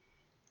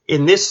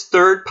In this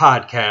third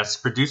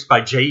podcast, produced by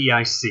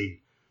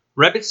JEIC,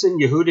 Rebbetzin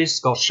Yehudis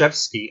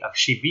Golshevsky of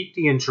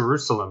Shiviti in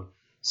Jerusalem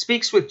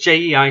speaks with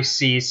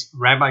JEIC's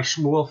Rabbi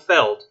Shmuel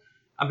Feld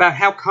about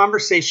how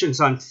conversations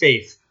on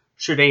faith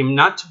should aim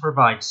not to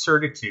provide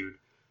certitude,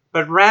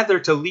 but rather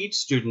to lead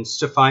students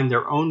to find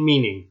their own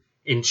meaning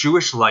in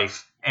Jewish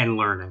life and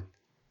learning.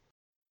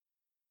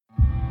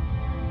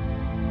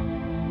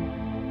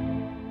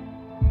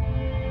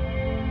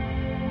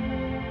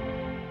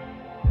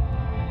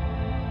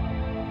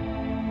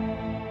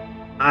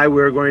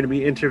 We're going to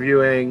be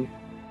interviewing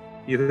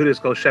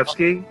Yehudis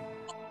Golshevsky,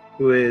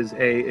 who is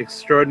an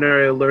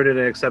extraordinarily learned and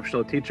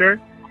exceptional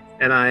teacher,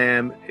 and I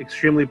am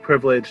extremely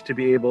privileged to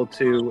be able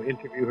to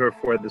interview her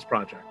for this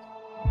project.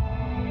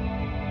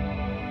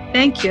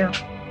 Thank you.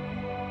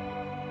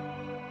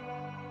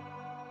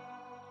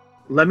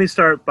 Let me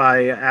start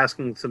by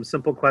asking some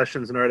simple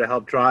questions in order to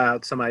help draw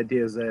out some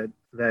ideas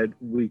that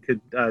we could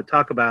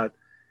talk about,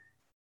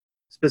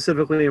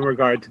 specifically in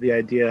regard to the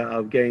idea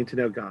of getting to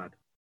know God.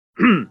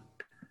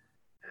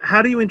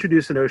 How do you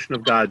introduce the notion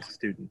of God to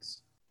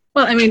students?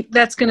 Well, I mean,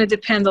 that's going to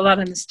depend a lot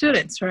on the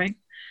students, right?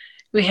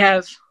 We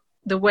have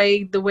the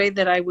way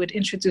that I would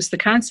introduce the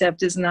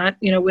concept is not,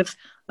 with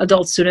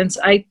adult students.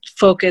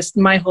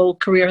 My whole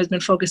career has been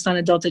focused on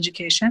adult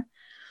education,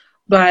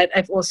 but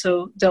I've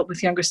also dealt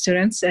with younger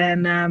students.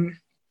 And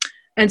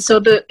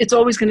so it's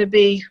always going to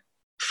be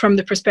from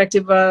the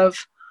perspective of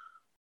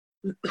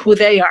who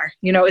they are.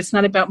 It's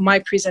not about my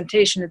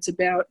presentation. It's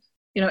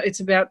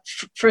about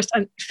first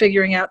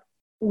figuring out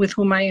with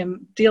whom I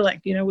am dealing,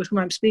 with whom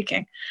I'm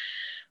speaking.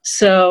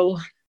 So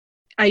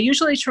I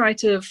usually try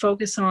to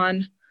focus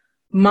on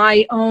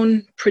my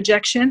own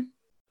projection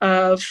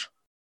of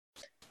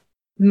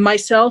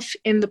myself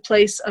in the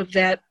place of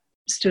that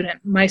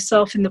student,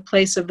 myself in the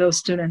place of those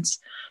students.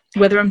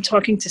 Whether I'm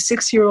talking to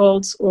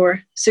 6-year-olds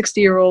or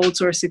 60-year-olds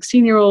or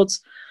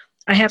 16-year-olds,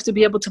 I have to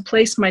be able to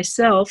place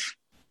myself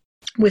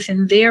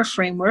within their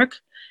framework,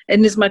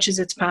 and as much as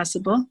it's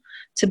possible,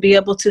 to be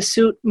able to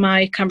suit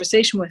my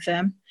conversation with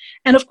them.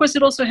 And of course,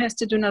 it also has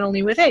to do not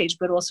only with age,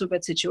 but also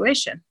with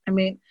situation. I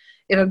mean,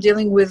 if I'm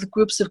dealing with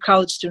groups of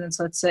college students,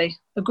 let's say,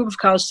 a group of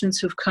college students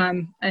who've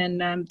come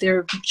and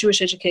their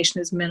Jewish education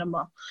is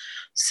minimal.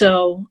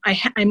 So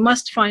I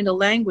must find a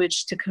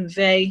language to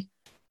convey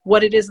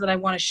what it is that I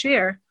want to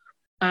share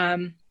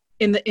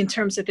in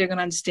terms that they're going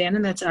to understand,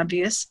 and that's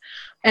obvious.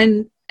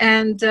 And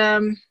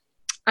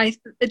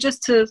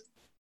just to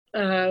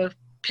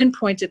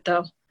pinpoint it,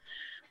 though,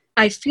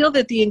 I feel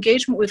that the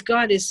engagement with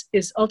God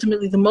is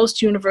ultimately the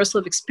most universal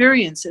of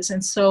experiences.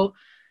 And so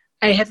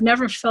I have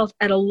never felt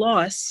at a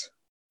loss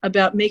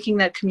about making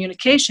that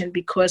communication,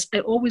 because I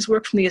always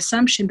work from the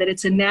assumption that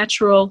it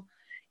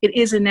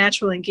is a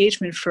natural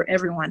engagement for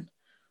everyone,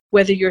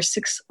 whether you're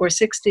 6 or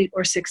 60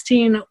 or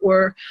 16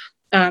 or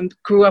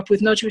grew up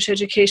with no Jewish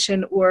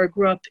education or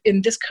grew up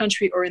in this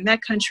country or in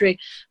that country.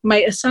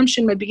 My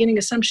beginning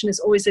assumption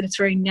is always that it's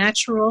very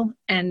natural,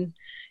 and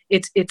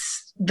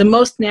it's the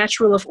most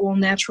natural of all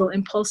natural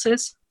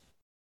impulses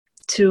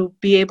to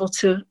be able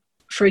to,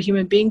 for a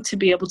human being to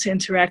be able to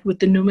interact with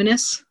the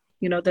numinous.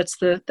 That's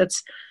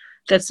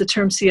the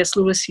term C.S.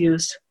 Lewis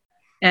used,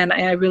 and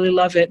I really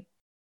love it,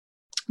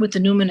 with the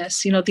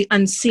numinous, the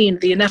unseen,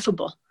 the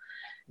ineffable,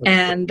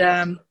 and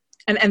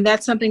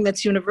that's something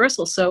that's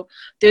universal. So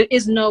there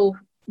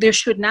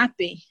should not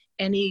be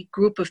any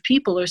group of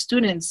people or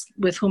students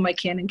with whom I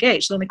can't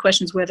engage. The only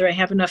question is whether I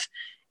have enough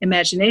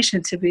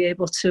imagination to be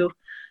able to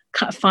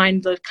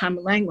find the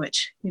common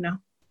language,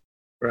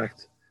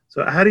 Correct.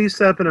 So how do you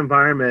set up an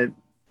environment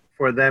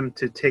for them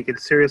to take it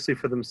seriously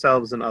for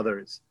themselves and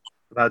others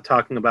about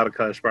talking about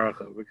HaKadosh Baruch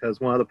Hu? Because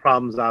one of the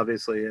problems,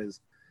 obviously, is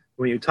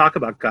when you talk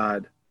about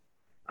God,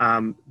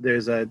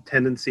 there's a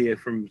tendency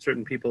from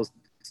certain people's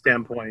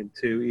standpoint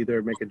to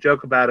either make a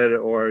joke about it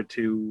or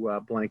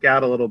to blank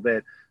out a little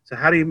bit. So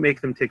how do you make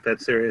them take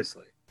that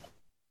seriously?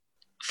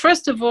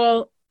 First of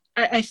all,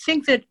 I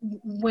think that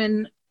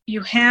when you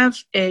have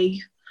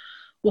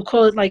we'll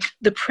call it like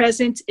the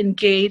present,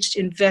 engaged,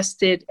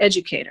 invested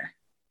educator.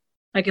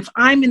 Like if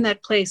I'm in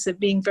that place of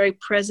being very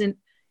present,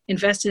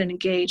 invested, and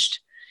engaged,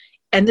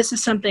 and this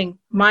is something,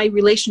 my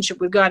relationship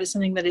with God is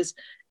something that is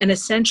an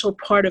essential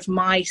part of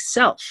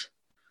myself,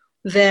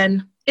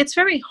 then it's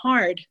very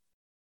hard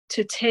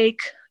to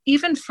take,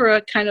 even for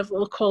a kind of,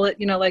 we'll call it,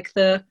 like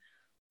the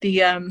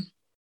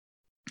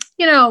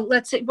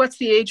let's say, what's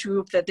the age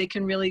group that they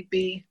can really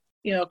be,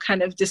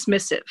 kind of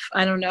dismissive?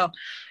 I don't know.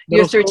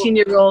 You're a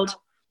 13-year-old.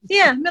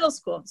 Yeah, middle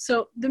school.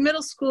 So the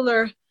middle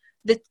schooler,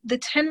 the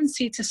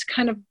tendency to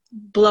kind of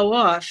blow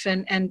off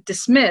and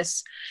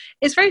dismiss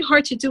is very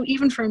hard to do,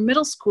 even for a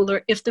middle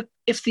schooler, if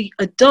the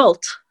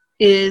adult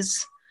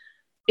is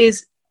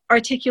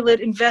articulate,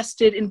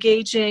 invested,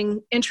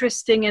 engaging,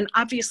 interesting, and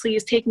obviously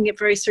is taking it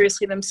very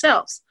seriously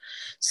themselves.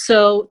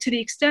 So to the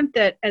extent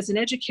that as an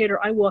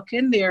educator, I walk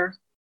in there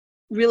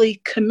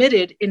really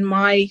committed in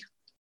my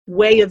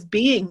way of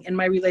being in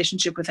my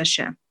relationship with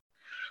Hashem,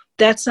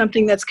 that's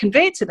something that's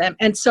conveyed to them.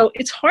 And so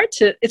it's hard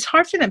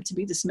for them to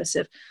be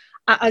dismissive.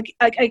 I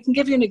can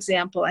give you an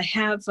example. I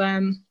have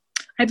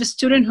I have a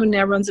student who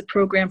now runs a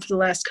program for the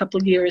last couple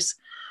of years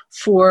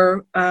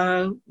for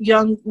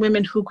young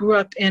women who grew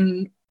up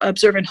in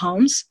observant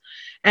homes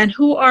and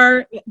who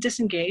are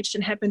disengaged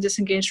and have been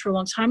disengaged for a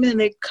long time. And then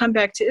they come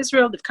back to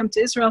Israel, they've come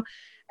to Israel,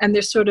 and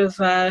they're sort of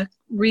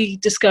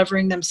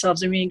rediscovering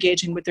themselves and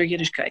re-engaging with their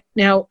Yiddishkeit.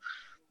 Now,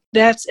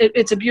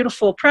 it's a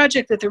beautiful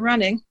project that they're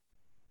running.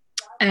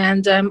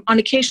 And on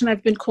occasion,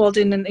 I've been called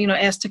in and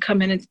asked to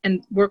come in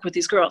and work with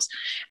these girls.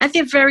 And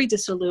they're very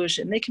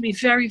disillusioned. They can be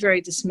very,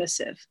 very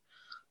dismissive.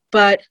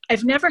 But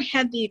I've never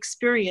had the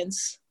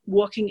experience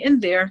walking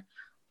in there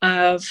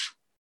of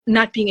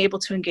not being able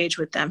to engage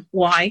with them.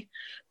 Why?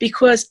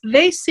 Because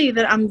they see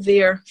that I'm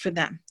there for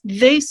them.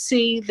 They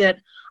see that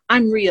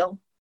I'm real,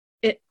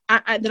 that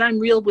I'm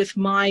real with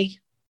my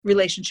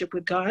relationship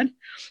with God.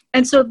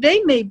 And so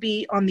they may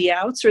be on the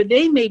outs, or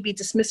they may be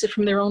dismissive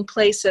from their own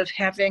place of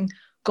having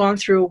gone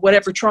through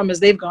whatever traumas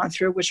they've gone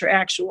through, which are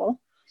actual.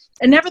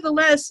 And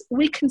nevertheless,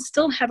 we can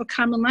still have a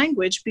common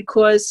language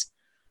because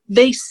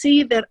they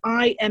see that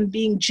I am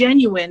being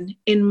genuine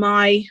and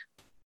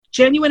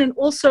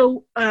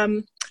also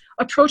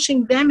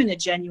approaching them in a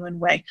genuine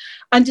way,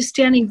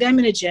 understanding them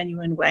in a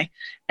genuine way.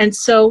 And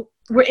so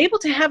we're able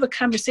to have a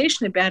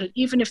conversation about it,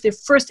 even if their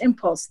first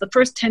impulse, the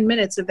first 10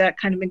 minutes of that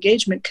kind of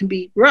engagement can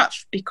be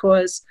rough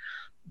because,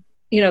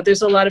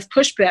 there's a lot of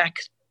pushback.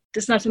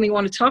 There's nothing they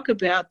want to talk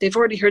about. They've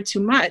already heard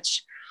too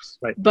much.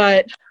 Right.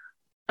 But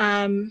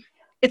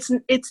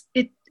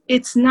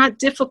it's not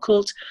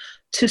difficult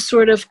to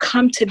sort of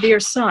come to their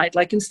side.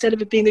 Like instead of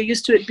they're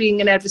used to it being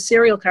an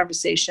adversarial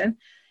conversation,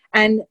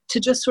 and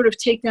to just sort of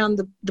take down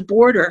the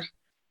border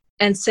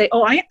and say,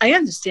 oh, I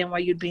understand why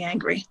you'd be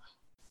angry.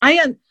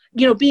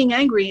 Being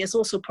angry is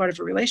also part of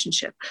a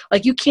relationship.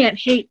 Like you can't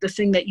hate the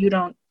thing that you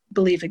don't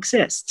believe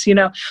exists,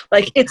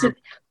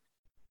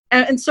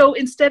 and so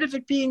instead of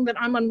it being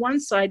that I'm on one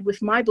side with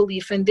my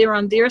belief and they're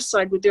on their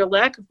side with their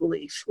lack of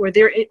belief or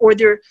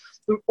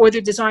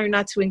their desire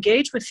not to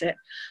engage with it,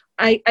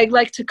 I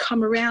like to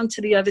come around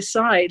to the other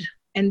side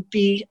and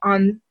be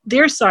on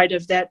their side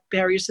of that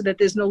barrier so that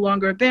there's no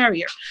longer a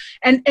barrier.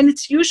 And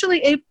it's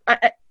usually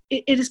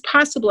it is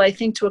possible, I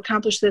think, to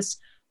accomplish this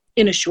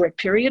in a short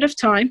period of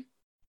time,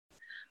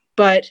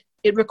 but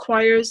it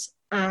requires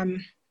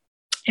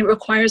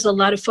a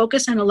lot of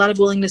focus and a lot of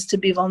willingness to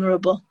be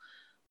vulnerable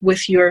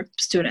with your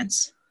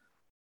students.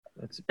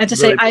 And to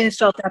say, I have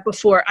felt that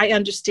before. I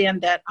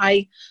understand that.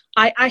 I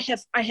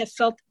have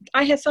felt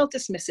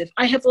dismissive.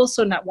 I have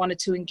also not wanted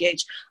to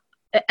engage.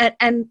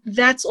 And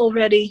that's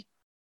already,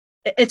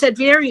 it's at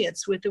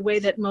variance with the way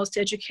that most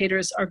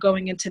educators are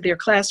going into their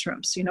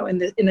classrooms,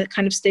 in a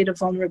kind of state of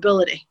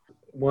vulnerability.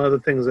 One of the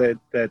things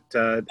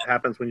that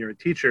happens when you're a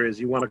teacher is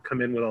you want to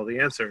come in with all the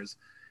answers,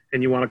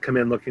 and you want to come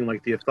in looking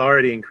like the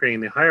authority and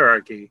creating the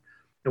hierarchy.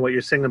 And what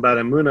you're saying about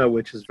Emunah,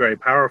 which is very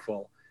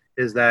powerful,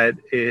 is that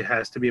it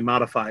has to be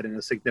modified in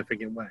a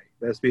significant way.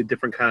 There has to be a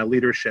different kind of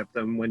leadership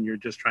than when you're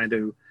just trying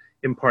to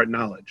impart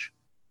knowledge.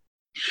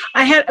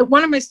 I had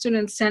one of my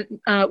students sent.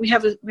 We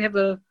have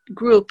a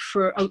group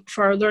for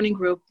our learning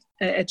group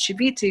at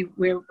Shiviti,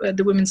 where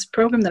the women's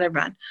program that I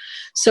run.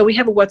 So we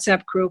have a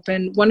WhatsApp group,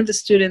 and one of the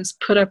students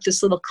put up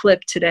this little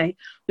clip today,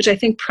 which I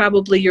think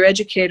probably your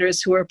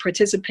educators who are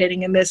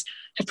participating in this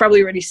have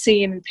probably already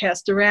seen and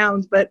passed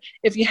around. But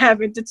if you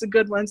haven't, it's a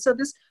good one. So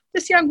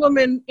this young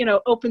woman,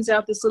 opens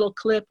out this little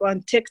clip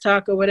on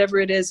TikTok or whatever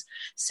it is,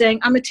 saying,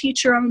 "I'm a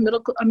teacher. I'm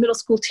a middle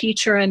school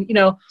teacher, and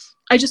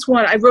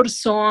I wrote a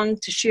song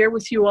to share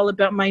with you all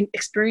about my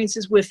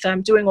experiences with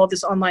doing all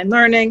this online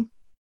learning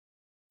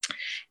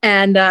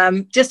and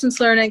distance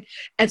learning."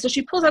 And so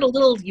she pulls out a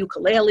little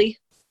ukulele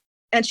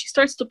and she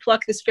starts to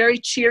pluck this very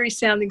cheery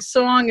sounding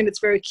song, and it's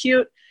very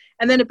cute.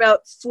 And then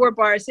about 4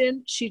 bars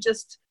in, she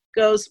just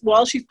goes,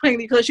 while she's playing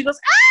the ukulele, she goes,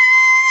 "Ah!"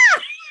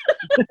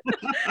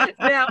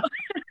 Now,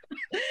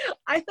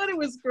 I thought it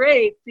was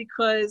great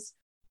because,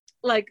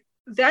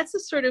 that's the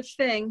sort of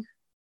thing.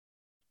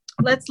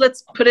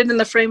 Let's put it in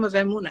the frame of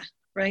Emunah,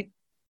 right?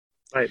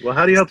 Right. Well,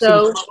 how do you help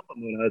students develop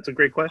Emunah? That's a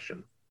great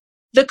question.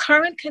 The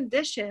current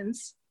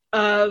conditions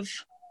of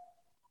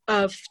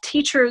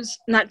teachers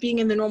not being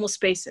in the normal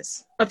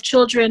spaces, of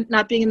children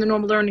not being in the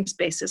normal learning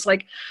spaces,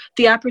 like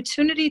the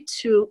opportunity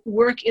to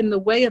work in the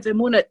way of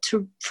Emunah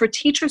for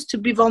teachers to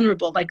be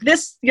vulnerable, like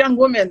this young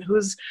woman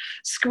who's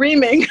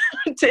screaming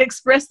to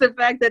express the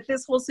fact that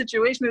this whole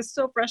situation is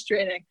so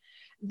frustrating.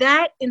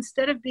 That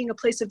instead of being a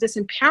place of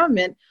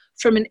disempowerment,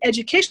 from an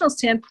educational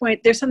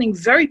standpoint, there's something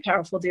very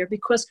powerful there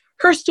because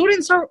her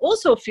students are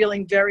also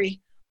feeling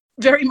very,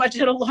 very much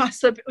at a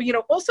loss of,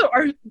 also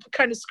are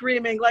kind of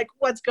screaming like,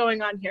 what's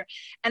going on here?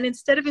 And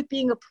instead of it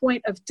being a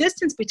point of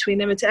distance between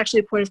them, it's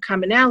actually a point of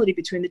commonality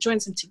between the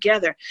joins and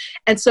together.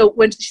 And so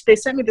when they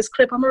sent me this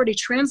clip, I'm already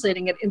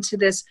translating it into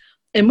this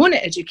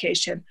Emunah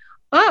education.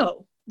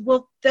 Oh,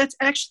 well, that's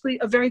actually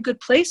a very good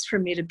place for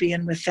me to be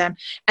in with them.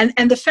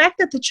 And the fact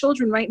that the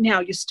children right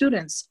now, your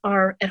students,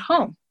 are at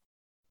home.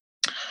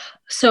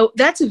 So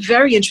that's a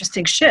very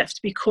interesting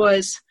shift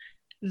because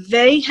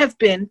they have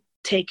been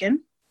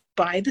taken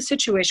by the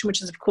situation,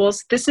 which is, of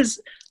course, this is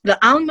the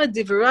Alma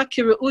Divra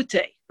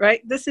Kireute,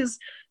 right? This is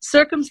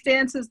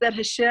circumstances that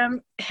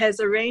Hashem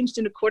has arranged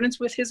in accordance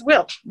with his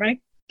will, right?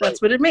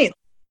 That's what it means.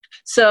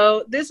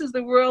 So this is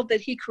the world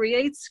that he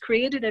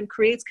created and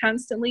creates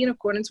constantly in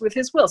accordance with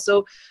his will.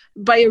 So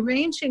by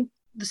arranging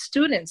the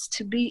students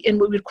to be in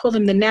what we'd call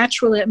them the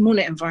natural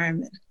emunah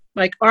environment,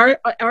 like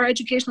our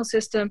educational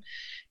system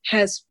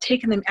has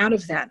taken them out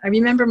of that. I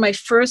remember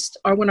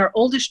when our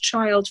oldest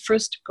child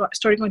first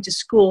started going to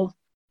school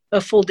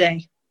a full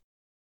day,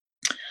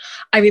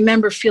 I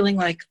remember feeling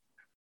like,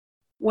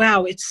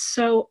 wow,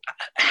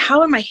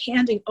 how am I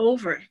handing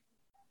over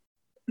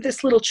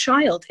this little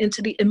child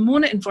into the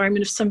emunah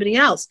environment of somebody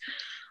else?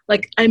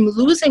 Like, I'm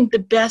losing the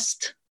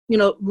best,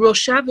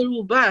 Rosha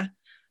Veruba,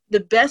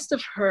 the best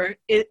of her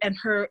and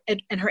her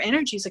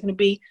energies are going to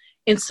be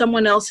in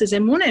someone else's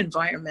emunah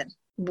environment.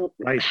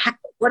 Right.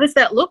 What does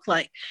that look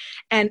like?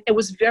 And it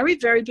was very,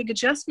 very big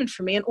adjustment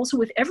for me. And also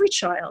with every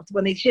child,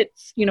 when they hit,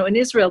 in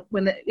Israel,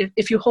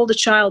 if you hold a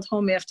child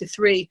home after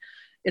 3,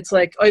 it's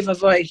like, oy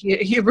vavoy,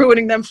 you're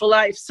ruining them for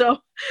life. So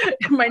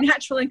my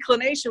natural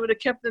inclination would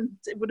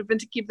have been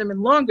to keep them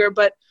in longer,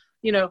 but,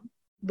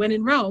 when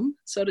in Rome,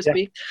 so to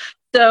speak.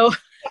 So,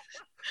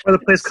 or the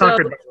place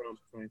conquered by Rome.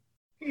 Right.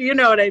 You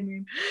know what I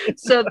mean?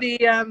 So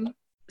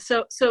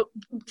so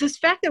this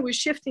fact that we're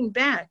shifting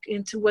back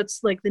into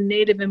what's like the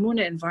native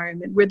emunah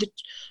environment,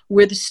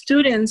 where the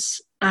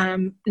students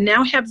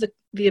now have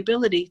the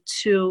ability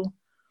to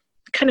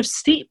kind of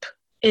steep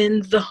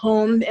in the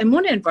home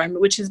emunah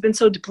environment, which has been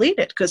so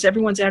depleted because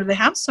everyone's out of the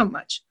house so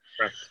much.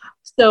 Right.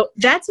 So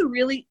that's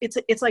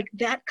it's like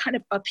that kind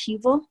of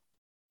upheaval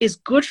is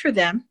good for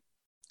them.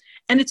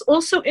 And it's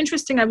also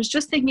interesting, I was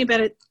just thinking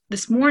about it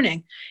this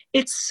morning,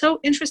 it's so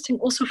interesting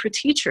also for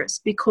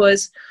teachers,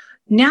 because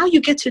now you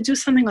get to do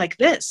something like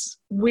this,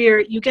 where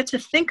you get to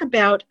think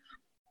about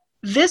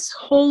this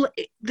whole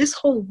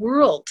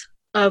world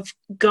of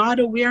God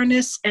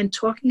awareness and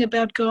talking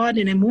about God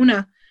and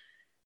emunah,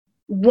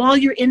 while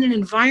you're in an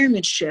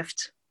environment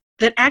shift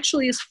that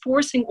actually is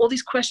forcing all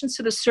these questions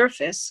to the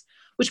surface,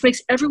 which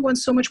makes everyone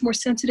so much more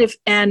sensitive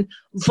and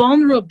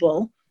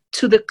vulnerable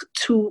to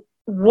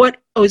what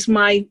is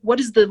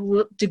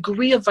the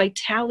degree of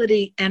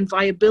vitality and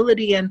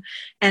viability and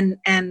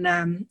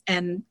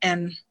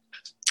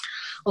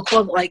I'll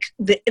call it like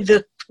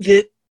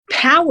the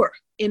power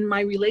in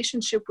my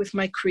relationship with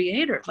my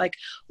creator. Like,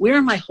 where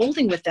am I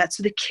holding with that?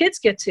 So the kids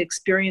get to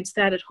experience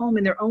that at home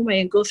in their own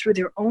way and go through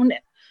their own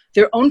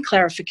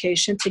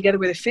clarification together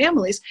with their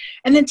families.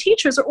 And then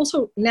teachers are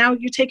also, now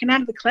you're taken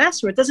out of the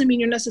classroom. It doesn't mean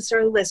you're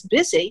necessarily less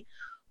busy,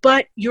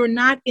 but you're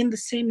not in the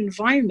same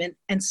environment.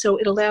 And so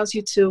it allows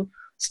you to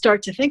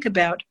start to think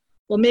about,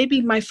 well,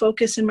 maybe my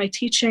focus in my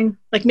teaching,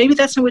 like maybe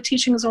that's not what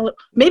teaching is all about.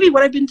 Maybe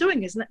what I've been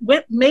doing is not,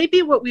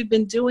 maybe what we've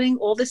been doing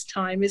all this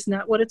time is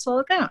not what it's all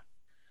about.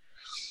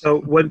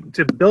 So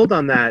to build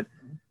on that,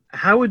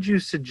 how would you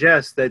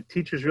suggest that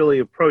teachers really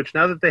approach,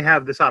 now that they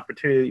have this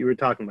opportunity that you were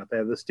talking about, they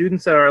have the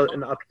students that are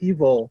in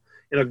upheaval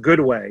in a good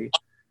way,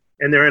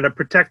 and they're in a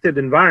protected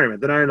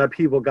environment. They're not in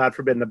upheaval, God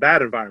forbid, in a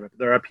bad environment.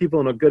 They're upheaval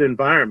in a good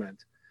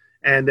environment,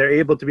 and they're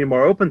able to be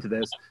more open to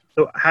this.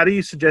 So how do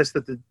you suggest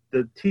that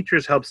the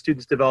teachers help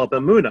students develop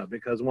emunah?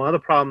 Because one of the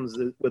problems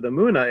with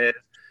emunah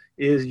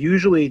is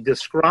usually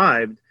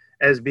described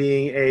as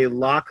being a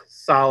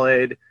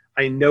lock-solid,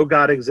 I know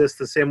God exists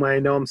the same way I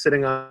know I'm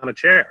sitting on a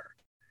chair.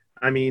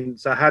 I mean,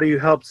 so how do you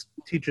help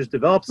teachers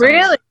develop something?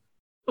 Really?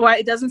 Why,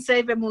 it doesn't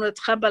say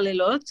Ve'emunatcha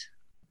balelot?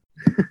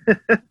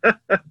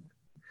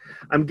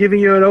 I'm giving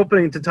you an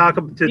opening to talk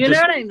about, you know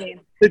what I mean?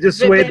 To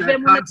dissuade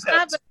that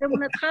concept.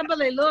 Ve'emunatcha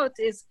balelot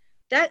is,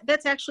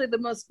 that's actually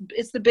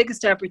it's the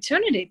biggest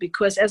opportunity,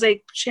 because as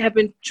I have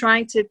been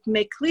trying to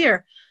make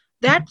clear,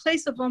 that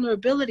place of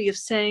vulnerability of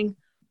saying,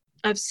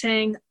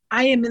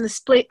 I am in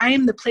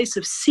the place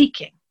of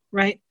seeking,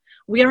 right?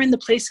 We are in the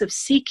place of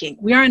seeking.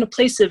 We are in a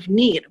place of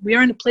need. We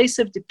are in a place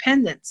of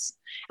dependence,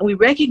 and we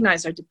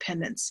recognize our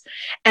dependence.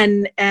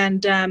 And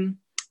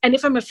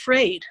if I'm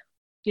afraid,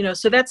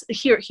 so that's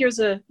here's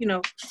a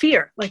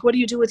fear. Like, what do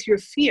you do with your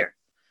fear?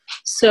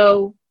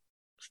 So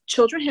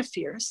children have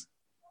fears,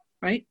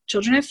 right?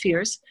 Children have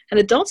fears, and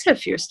adults have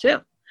fears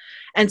too.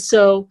 And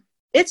so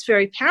it's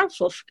very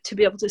powerful to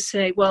be able to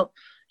say, well,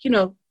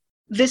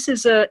 this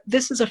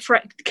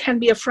can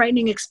be a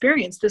frightening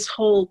experience. This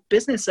whole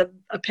business of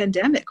a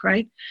pandemic,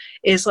 right,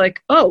 is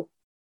like, oh,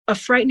 a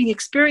frightening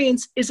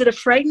experience. Is it a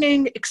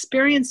frightening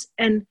experience?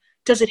 And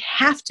does it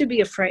have to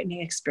be a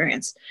frightening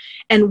experience?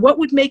 And what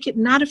would make it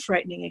not a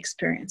frightening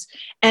experience?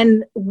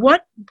 And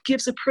what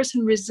gives a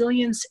person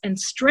resilience and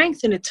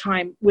strength in a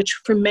time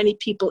which for many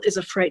people is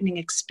a frightening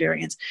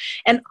experience?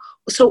 And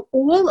so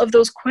all of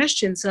those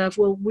questions of,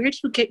 well, where are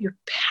you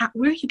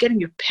getting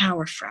your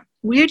power from?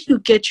 Where do you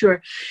get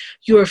your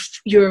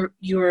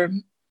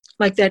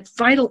like that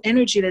vital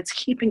energy that's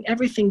keeping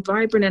everything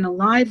vibrant and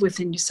alive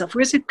within yourself?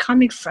 Where's it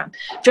coming from?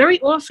 Very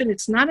often,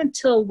 it's not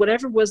until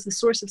whatever was the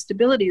source of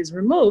stability is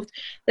removed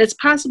that it's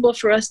possible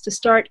for us to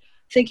start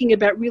thinking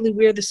about really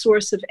where the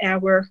source of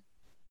our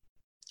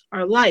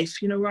our life,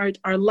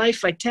 our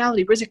life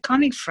vitality, where's it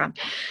coming from?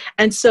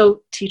 And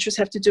so teachers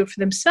have to do it for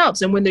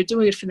themselves. And when they're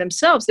doing it for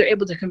themselves, they're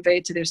able to convey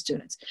it to their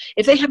students.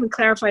 If they haven't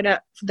clarified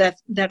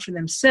that for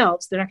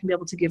themselves, they're not going to be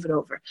able to give it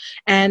over.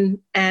 And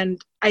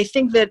I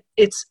think that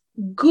it's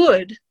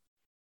good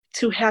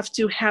to have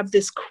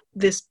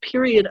this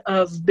period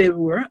of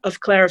berur, of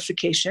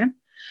clarification,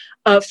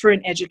 for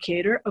an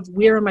educator, of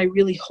where am I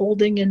really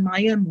holding in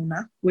my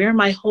emunah, where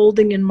am I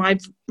holding in my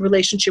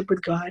relationship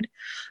with God,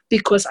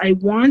 because I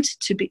want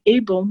to be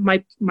able,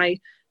 my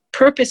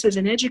purpose as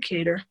an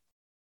educator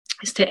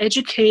is to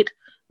educate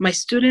my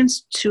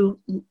students to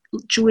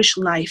Jewish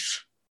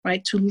life,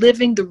 right, to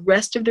living the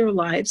rest of their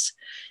lives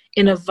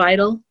in a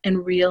vital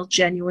and real,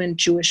 genuine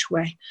Jewish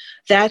way.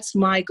 That's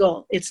my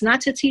goal. It's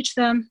not to teach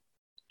them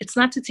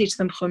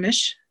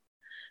Chumash,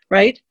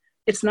 right?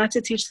 It's not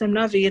to teach them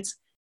Navi.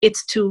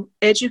 It's to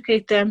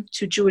educate them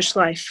to Jewish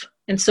life.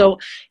 And so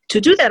to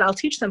do that, I'll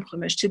teach them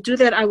Chumash. To do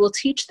that, I will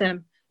teach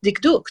them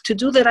Dikduk. To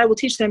do that, I will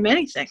teach them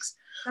many things.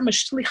 I'm a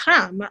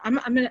shlicha.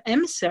 I'm an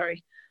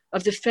emissary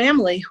of the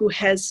family who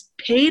has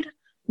paid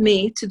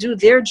me to do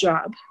their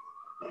job,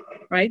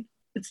 right?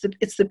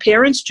 It's the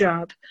parents'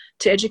 job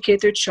to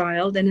educate their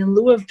child. And in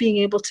lieu of being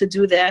able to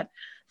do that,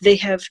 they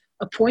have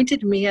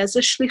appointed me as a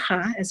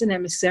shlicha, as an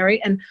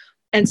emissary.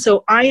 And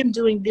so I am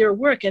doing their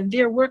work. And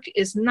their work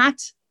is not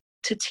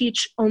to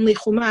teach only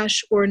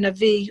Chumash or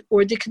Navi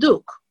or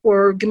Dikduk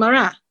or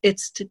Gemara.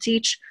 It's to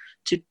teach,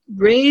 to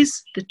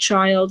raise the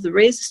child, to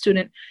raise the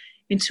student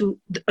into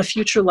a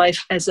future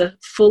life as a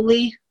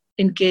fully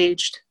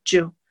engaged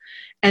Jew.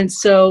 And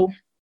so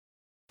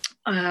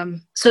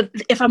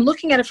if I'm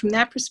looking at it from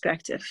that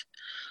perspective,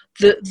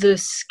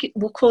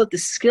 we'll call it the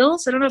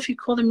skills. I don't know if you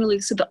call them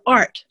really, so the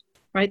art,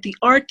 right? The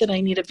art that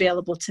I need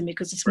available to me,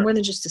 because it's more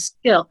than just a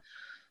skill.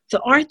 The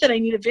art that I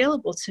need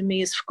available to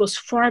me goes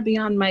far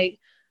beyond my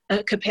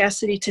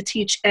capacity to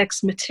teach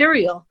X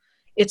material.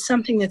 It's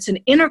something that's an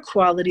inner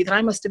quality that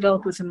I must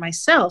develop within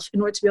myself in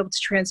order to be able to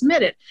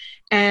transmit it.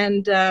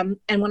 And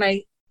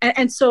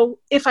so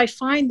if I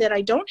find that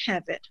I don't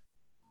have it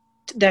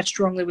that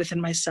strongly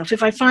within myself,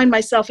 if I find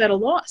myself at a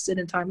loss in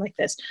a time like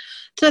this,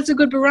 so that's a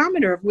good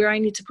barometer of where I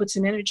need to put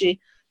some energy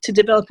to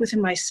develop within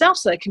myself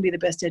so I can be the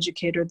best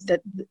educator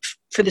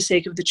for the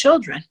sake of the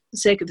children, the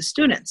sake of the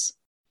students.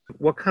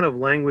 What kind of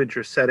language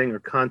or setting or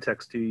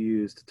context do you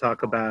use to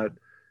talk about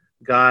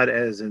God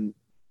as an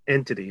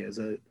entity, as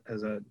a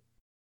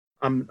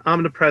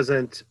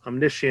omnipresent,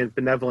 omniscient,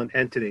 benevolent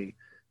entity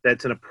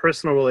that's in a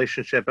personal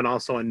relationship and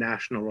also a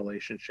national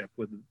relationship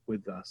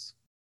with us?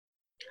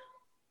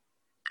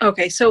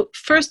 Okay, so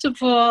first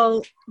of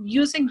all,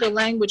 using the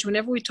language,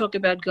 whenever we talk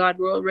about God,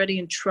 we're already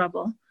in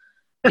trouble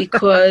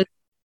because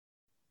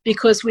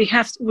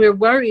we're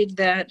worried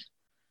that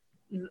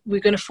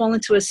we're going to fall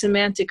into a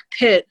semantic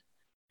pit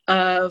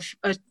of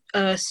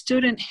a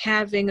student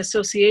having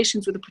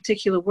associations with a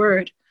particular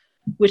word,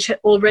 which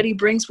already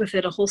brings with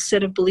it a whole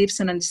set of beliefs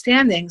and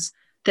understandings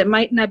that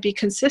might not be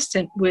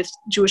consistent with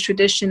Jewish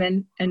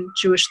tradition and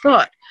Jewish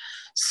thought.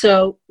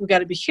 So we got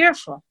to be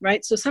careful,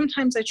 right? So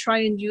sometimes I try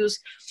and use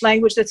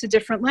language that's a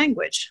different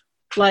language.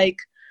 Like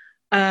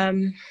I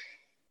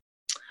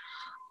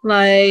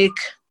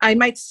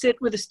might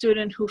sit with a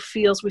student with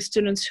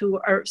students who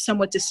are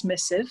somewhat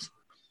dismissive.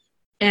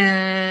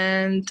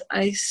 And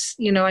I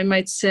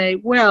might say,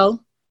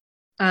 well,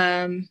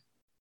 are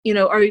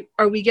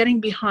we getting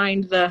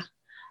behind the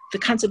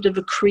concept of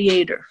a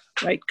creator,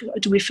 right?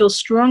 Do we feel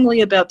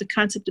strongly about the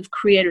concept of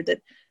creator,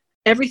 that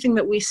everything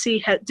that we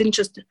see didn't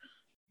just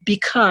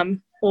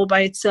become all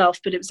by itself,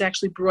 but it was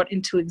actually brought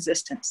into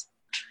existence?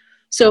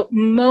 So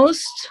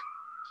most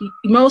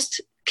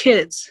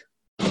kids,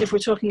 if we're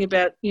talking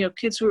about,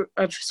 kids who are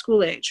of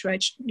school age,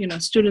 right?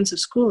 Students of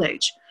school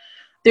age,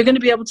 they're going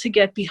to be able to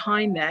get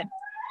behind that,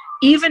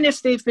 even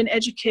if they've been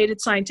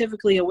educated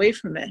scientifically away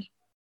from it.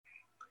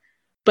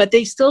 But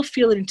they still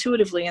feel it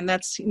intuitively, and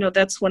that's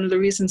one of the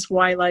reasons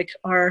why, like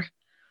our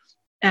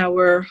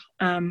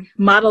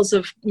models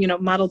of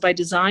modeled by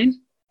design,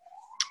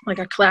 like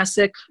our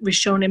classic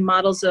Rishonim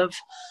models of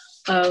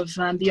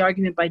the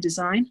argument by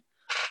design.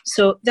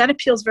 So that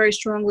appeals very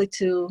strongly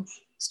to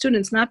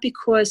students, not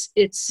because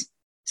it's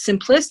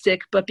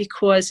simplistic, but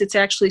because it's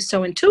actually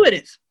so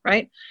intuitive,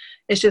 right?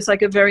 It's just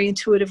like a very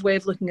intuitive way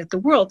of looking at the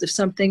world. If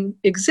something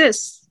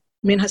exists,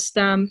 min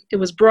hastam, it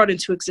was brought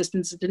into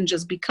existence. It didn't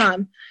just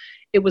become.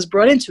 It was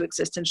brought into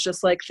existence,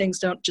 just like things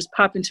don't just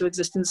pop into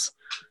existence,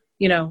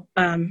 in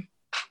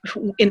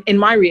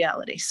my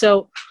reality.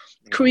 So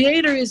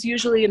creator is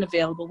usually an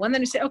available one.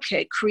 Then you say,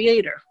 okay,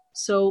 creator.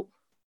 So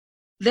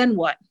then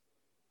what?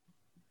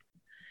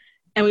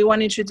 And we want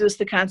to introduce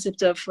the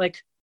concept of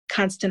like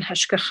constant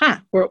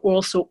hashgacha, or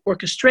also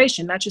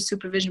orchestration, not just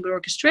supervision, but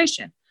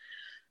orchestration.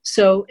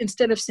 So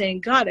instead of saying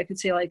God, I could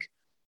say like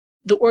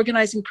the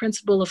organizing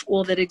principle of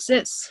all that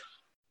exists,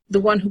 the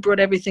one who brought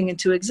everything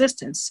into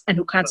existence and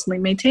who constantly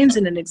maintains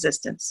it in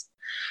existence.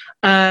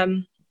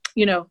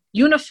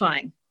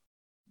 Unifying,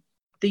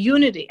 the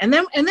unity. And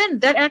then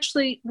that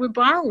actually we're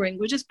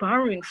just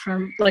borrowing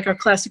from like our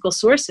classical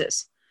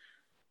sources.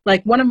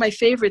 Like one of my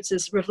favorites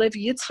is Rav Levi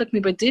Yitzchak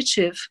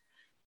Mibadichev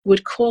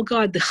would call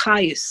God the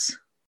Chayus,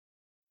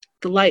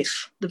 the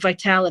life, the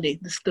vitality,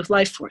 the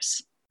life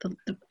force.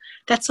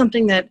 That's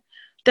something that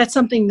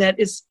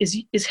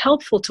is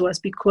helpful to us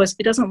because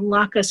it doesn't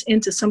lock us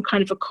into some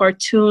kind of a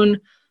cartoon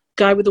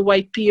guy with a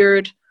white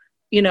beard,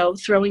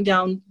 throwing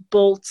down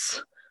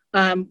bolts.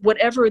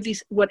 Whatever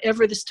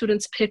the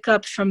students pick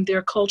up from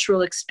their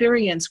cultural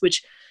experience,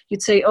 which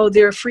you'd say, oh,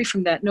 they're free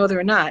from that. No,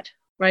 they're not,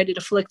 right? It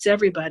afflicts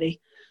everybody.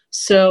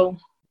 So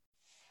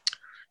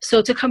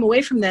to come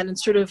away from that and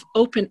sort of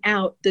open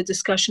out the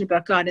discussion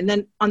about God. And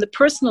then on the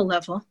personal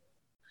level,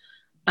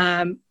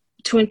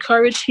 to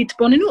encourage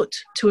hitbonenut,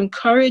 to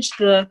encourage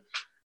the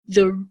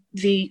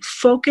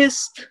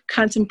focused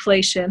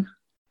contemplation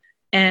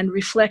and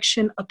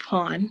reflection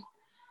upon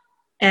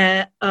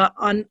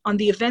on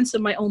the events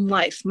of my own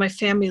life, my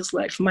family's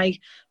life, my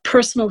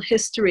personal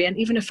history, and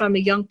even if I'm a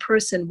young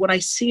person, what I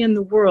see in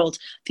the world,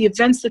 the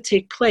events that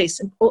take place,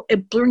 and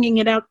bringing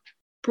it out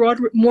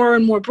more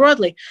and more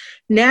broadly.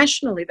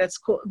 Nationally, that's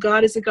called,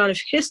 God is a God of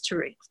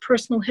history,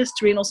 personal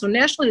history, and also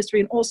national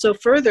history, and also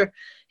further,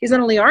 He's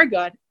not only our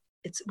God,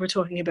 we're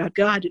talking about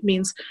God. It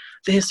means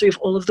the history of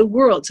all of the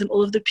worlds and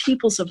all of the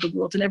peoples of the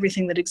world and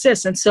everything that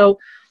exists. And so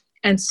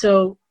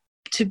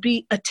to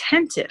be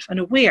attentive and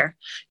aware.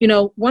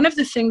 One of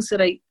the things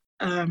that I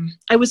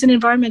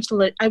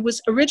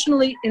was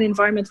originally in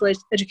environmental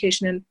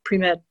education and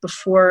pre-med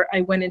before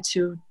I went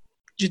into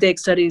Judaic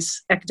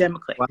studies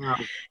academically. Wow.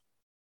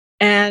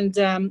 And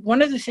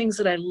one of the things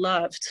that I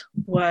loved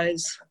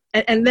was,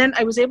 and then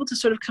I was able to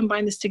sort of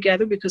combine this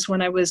together because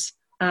when I was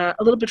a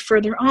little bit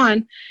further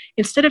on,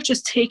 instead of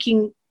just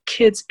taking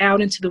kids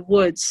out into the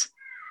woods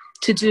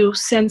to do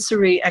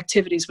sensory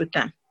activities with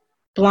them,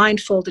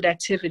 blindfolded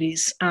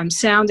activities,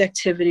 sound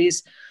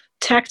activities,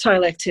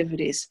 tactile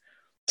activities,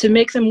 to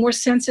make them more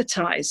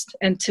sensitized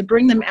and to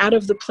bring them out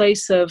of the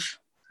place of,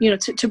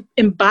 to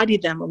embody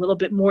them a little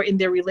bit more in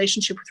their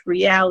relationship with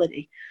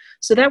reality.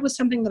 So that was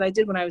something that I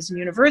did when I was in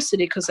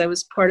university because I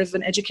was part of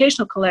an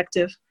educational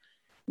collective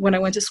when I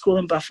went to school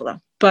in Buffalo.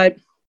 But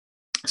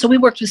so we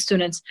worked with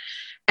students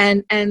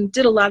and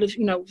did a lot of,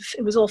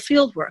 it was all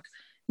field work.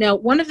 Now,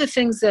 one of the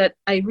things that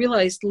I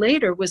realized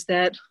later was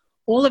that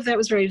all of that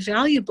was very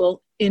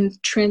valuable in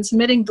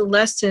transmitting the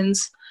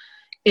lessons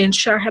in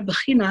Shar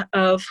HaBechina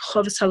of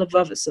Chovos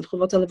HaLevavos, of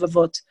Chovot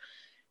HaLevavot.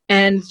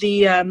 And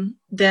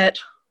that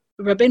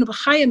Rabbeinu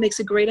Bechaya makes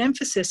a great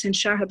emphasis in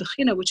Shar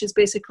HaBechina, which is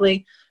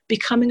basically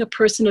becoming a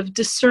person of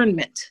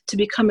discernment, to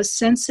become a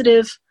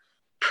sensitive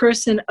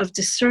person of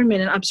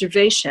discernment and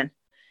observation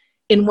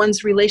in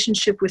one's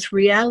relationship with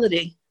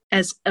reality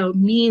as a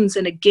means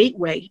and a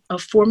gateway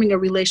of forming a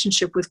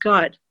relationship with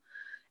God.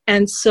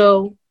 And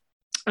so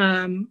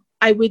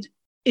I would,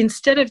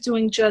 instead of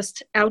doing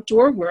just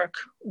outdoor work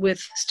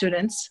with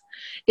students,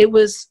 it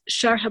was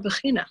Shar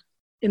HaBechina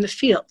in the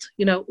field.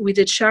 We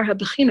did Shar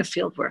HaBechina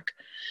field work,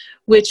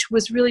 which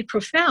was really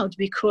profound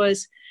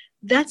because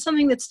that's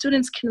something that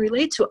students can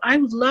relate to. I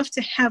would love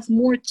to have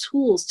more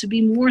tools to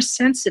be more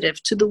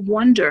sensitive to the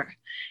wonder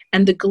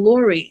and the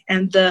glory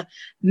and the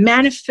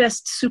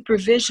manifest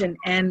supervision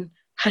and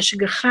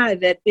hashgacha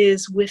that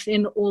is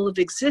within all of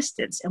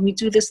existence. And we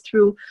do this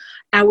through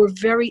our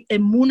very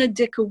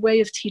emunadika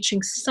way of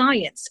teaching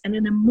science and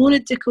an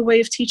emunadika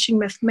way of teaching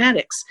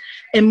mathematics,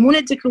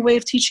 emunadika way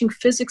of teaching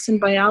physics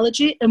and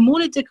biology,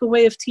 emunadika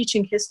way of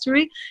teaching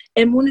history,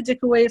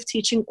 emunadika way of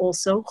teaching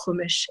also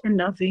Chumash and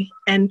Navi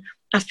and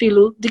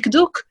afilu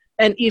dikduk,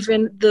 and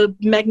even the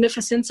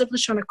magnificence of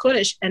Lashon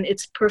HaKodesh and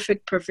its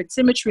perfect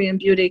symmetry and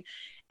beauty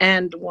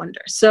and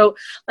wonder. So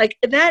like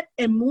that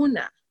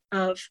emunah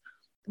of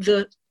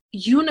the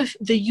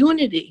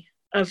unity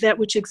of that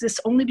which exists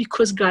only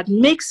because God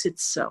makes it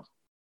so,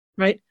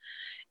 right?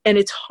 And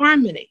its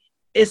harmony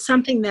is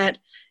something that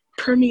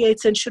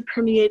permeates and should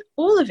permeate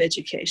all of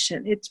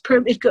education.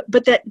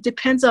 But that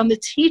depends on the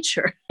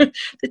teacher.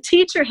 The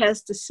teacher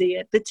has to see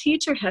it. The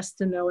teacher has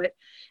to know it.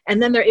 And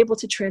then they're able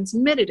to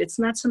transmit it. It's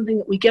not something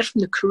that we get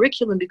from the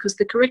curriculum because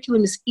the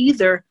curriculum is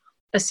either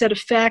a set of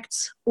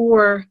facts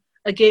or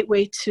a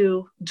gateway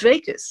to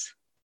dveikus,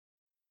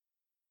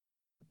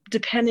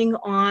 depending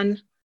on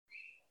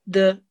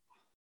the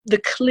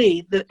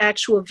kli, the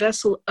actual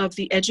vessel of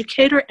the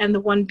educator and the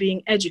one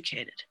being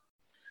educated.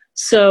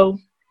 So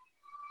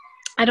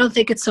I don't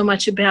think it's so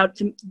much about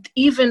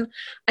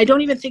I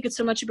don't even think it's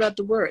so much about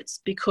the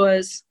words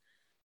because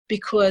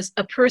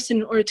a person,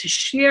 in order to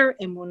share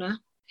emunah,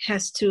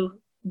 has to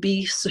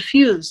be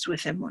suffused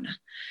with emunah.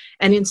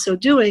 And in so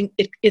doing,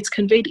 it's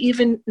conveyed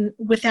even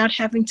without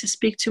having to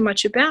speak too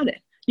much about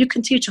it. You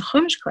can teach a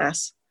Chumash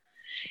class,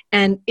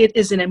 and it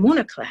is an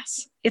emunah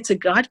class. It's a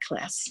God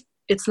class.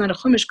 It's not a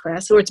Chumash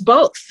class, or it's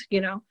both,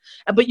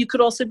 But you could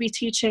also be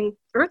teaching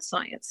earth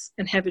science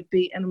and have it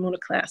be an emunah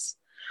class.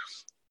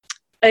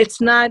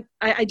 It's not,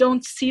 I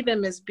don't see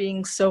them as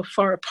being so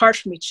far apart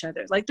from each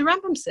other. Like the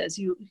Rambam says,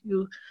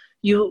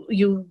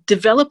 you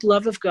develop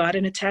love of God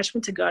and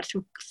attachment to God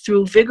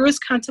through vigorous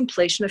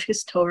contemplation of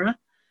His Torah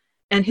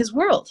and His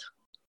world.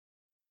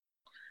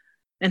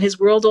 And his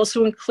world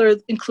also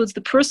includes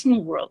the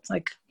personal world,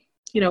 like,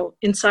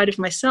 inside of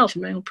myself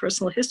and my own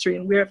personal history,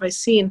 and where have I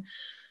seen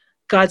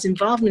God's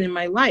involvement in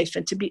my life,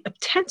 and to be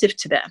attentive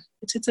to that.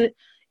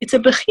 It's a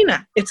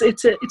bechina.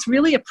 It's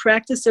really a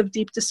practice of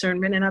deep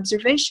discernment and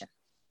observation.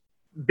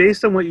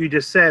 Based on what you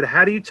just said,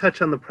 how do you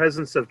touch on the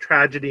presence of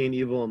tragedy and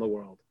evil in the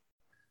world?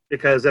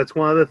 Because that's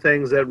one of the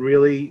things that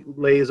really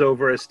lays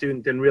over a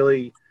student, and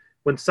really,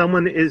 when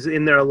someone is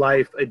in their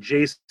life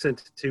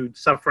adjacent to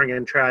suffering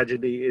and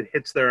tragedy, it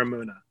hits their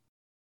emunah,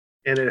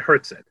 and it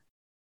hurts it.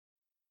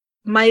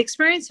 My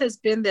experience has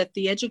been that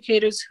the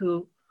educators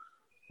who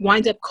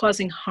wind up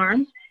causing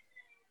harm,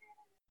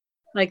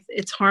 like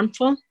it's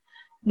harmful,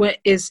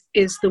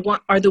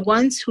 are the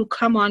ones who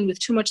come on with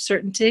too much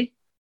certainty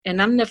and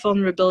not enough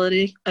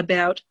vulnerability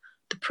about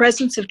the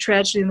presence of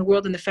tragedy in the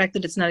world and the fact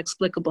that it's not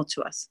explicable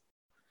to us.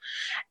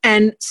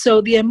 And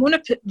so the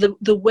emunah,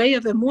 the way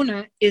of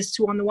emunah is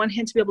to, on the one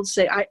hand, to be able to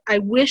say, I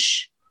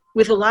wish,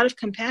 with a lot of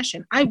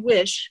compassion, I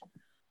wish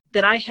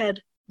that I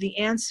had the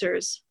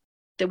answers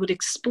that would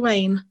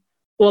explain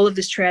all of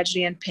this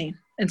tragedy and pain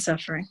and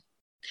suffering.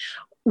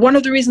 One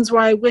of the reasons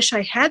why I wish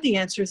I had the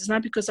answers is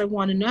not because I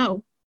want to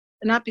know,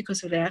 not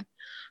because of that,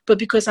 but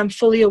because I'm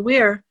fully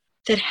aware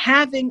that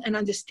having an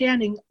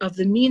understanding of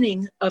the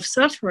meaning of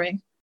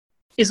suffering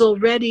is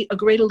already a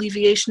great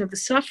alleviation of the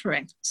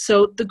suffering.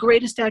 So the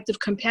greatest act of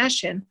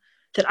compassion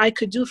that I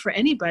could do for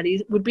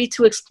anybody would be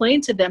to explain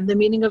to them the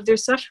meaning of their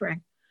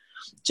suffering.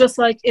 Just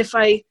like if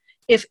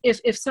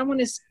someone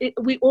is,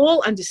 we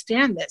all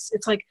understand this.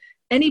 It's like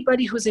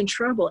anybody who's in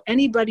trouble,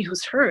 anybody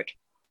who's hurt.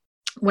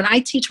 When I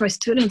teach my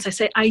students, I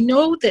say, I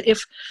know that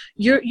if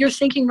you're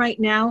thinking right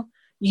now,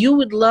 you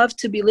would love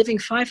to be living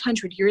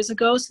 500 years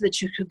ago so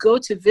that you could go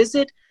to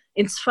visit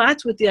in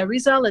Tzfat with the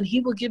Arizal, and he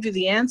will give you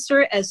the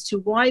answer as to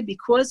why,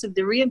 because of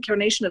the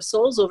reincarnation of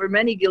souls over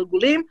many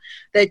Gilgulim,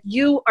 that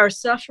you are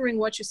suffering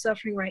what you're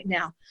suffering right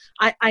now.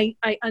 I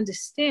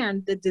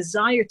understand the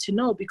desire to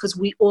know, because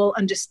we all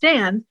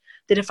understand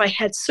that if I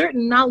had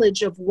certain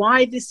knowledge of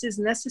why this is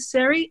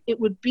necessary, it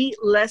would be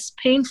less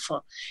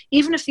painful.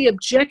 Even if the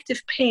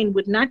objective pain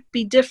would not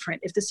be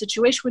different, if the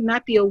situation would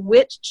not be a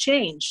whit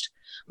changed,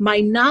 my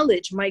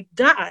knowledge, my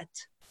da'at,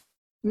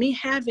 me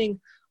having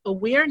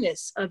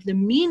awareness of the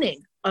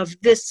meaning of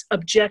this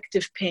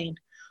objective pain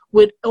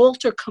would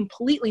alter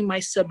completely my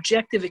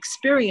subjective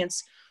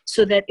experience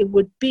so that it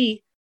would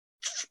be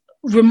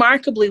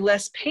remarkably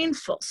less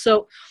painful.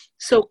 So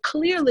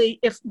clearly,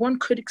 if one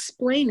could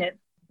explain it,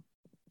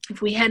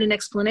 if we had an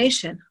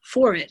explanation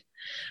for it,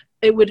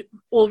 it would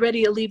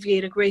already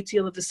alleviate a great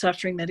deal of the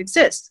suffering that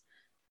exists.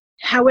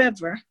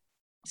 However,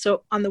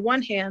 so on the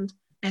one hand,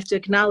 I have to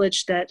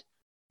acknowledge that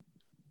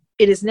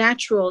it is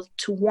natural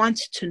to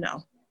want to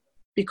know,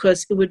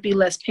 because it would be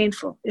less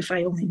painful if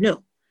I only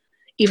knew,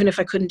 even if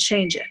I couldn't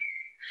change it.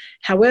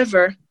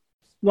 However,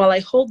 while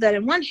I hold that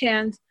in one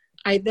hand,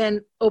 I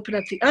then open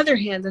up the other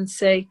hand and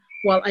say,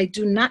 while I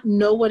do not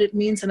know what it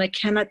means and I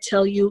cannot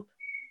tell you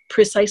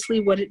precisely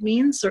what it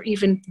means or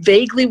even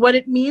vaguely what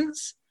it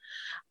means,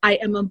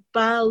 I'm a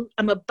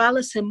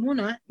balas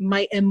emunah.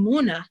 My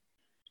emunah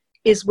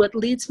is what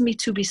leads me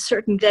to be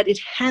certain that it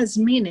has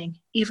meaning,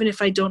 even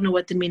if I don't know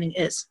what the meaning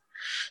is.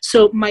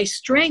 So my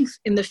strength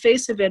in the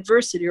face of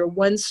adversity, or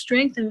one's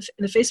strength in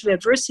the face of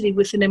adversity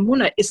with an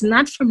emunah, is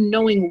not from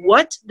knowing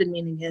what the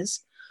meaning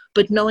is,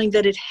 but knowing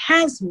that it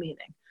has meaning.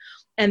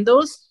 And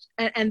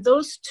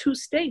those two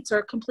states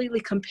are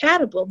completely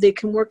compatible.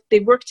 They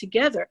work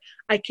together.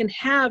 I can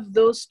have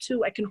those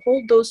two, I can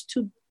hold those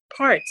two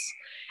parts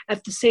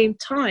at the same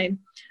time.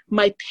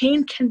 My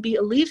pain can be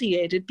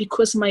alleviated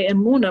because my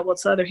emunah,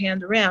 what's the other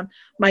hand around,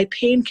 my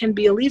pain can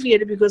be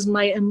alleviated because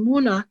my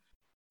emunah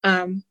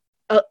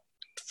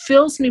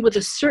fills me with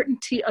a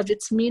certainty of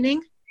its meaning,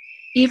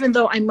 even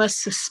though I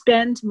must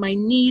suspend my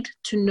need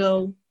to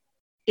know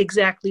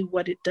exactly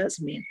what it does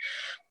mean.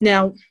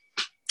 Now,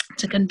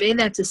 to convey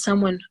that to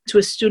someone, to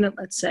a student,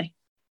 let's say,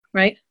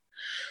 right?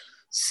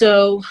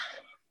 So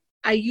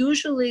I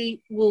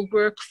usually will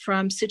work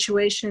from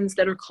situations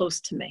that are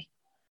close to me.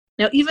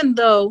 Now, even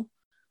though,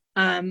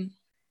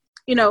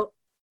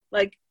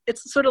 like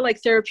it's sort of like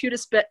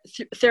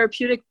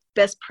therapeutic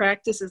best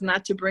practice is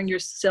not to bring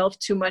yourself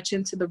too much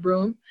into the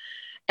room.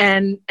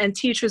 And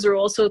teachers are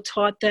also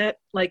taught that,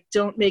 like,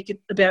 don't make it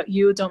about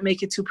you, don't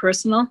make it too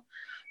personal.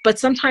 But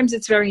sometimes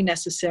it's very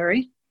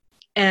necessary.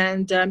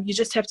 And you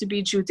just have to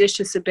be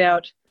judicious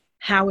about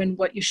how and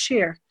what you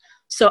share.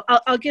 So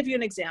I'll give you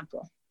an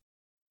example.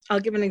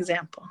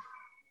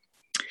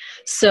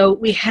 So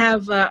we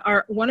have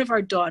one of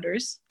our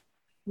daughters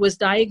was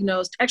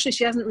diagnosed. Actually,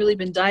 she hasn't really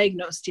been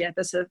diagnosed yet.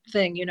 That's a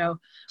thing,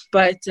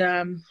 But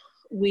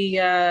we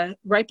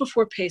right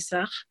before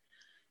Pesach,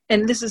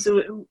 and this is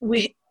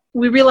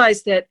we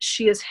realized that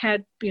she has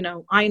had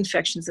eye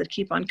infections that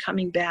keep on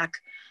coming back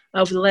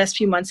over the last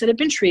few months that have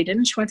been treated,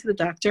 and she went to the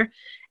doctor.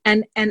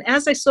 And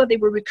as I saw, they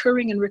were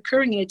recurring, and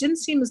it didn't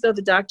seem as though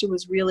the doctor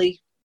was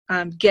really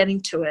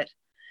getting to it.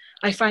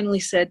 I finally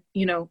said,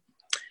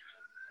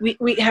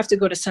 we have to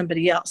go to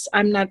somebody else.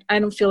 I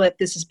don't feel that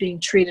this is being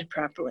treated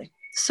properly.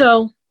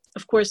 So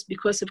of course,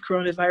 because of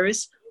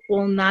coronavirus,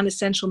 all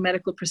non-essential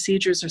medical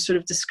procedures are sort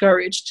of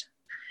discouraged.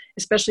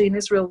 Especially in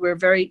Israel, we're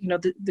very,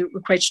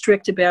 we're quite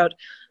strict about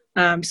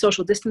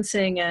social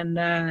distancing, and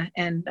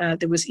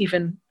there was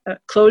even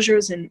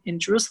closures in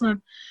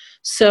Jerusalem.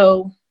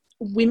 So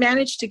we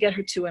managed to get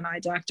her to an eye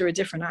doctor, a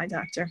different eye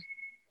doctor.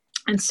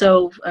 And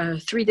so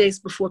 3 days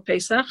before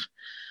Pesach,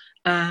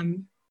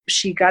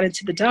 she got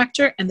into the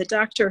doctor, and the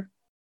doctor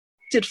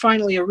did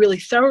finally a really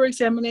thorough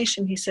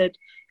examination. He said,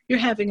 "You're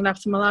having an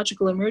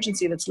ophthalmological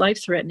emergency that's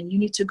life-threatening. You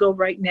need to go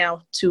right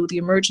now to the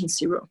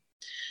emergency room."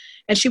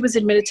 And she was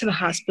admitted to the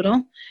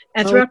hospital.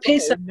 And throughout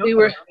Pesach, we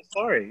were... I'm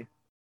sorry.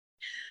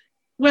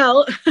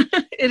 Well,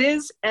 it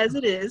is as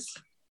it is,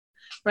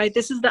 right?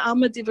 This is the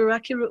Alma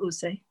Divaraki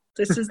Re'use.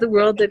 This is the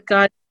world that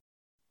God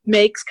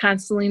makes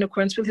constantly in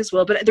accordance with his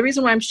will. But the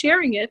reason why I'm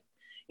sharing it,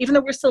 even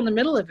though we're still in the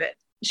middle of it,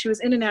 she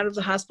was in and out of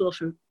the hospital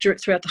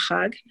throughout the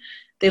Chag.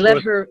 They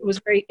let her, it was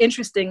very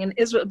interesting in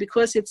Israel,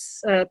 because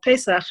it's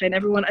Pesach and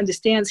everyone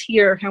understands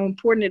here how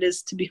important it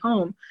is to be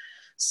home.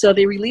 So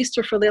they released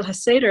her for Leil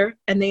HaSeder,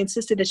 and they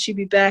insisted that she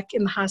be back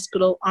in the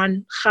hospital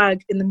on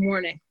Chag in the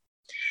morning.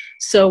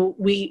 So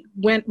we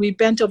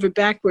bent over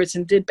backwards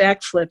and did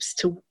backflips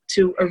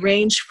to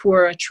arrange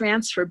for a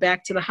transfer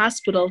back to the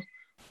hospital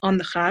on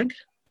the Chag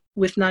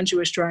with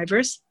non-Jewish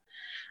drivers,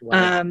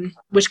 wow.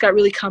 Which got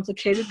really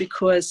complicated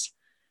because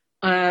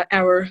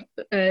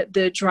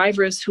the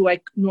drivers who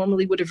I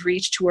normally would have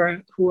reached,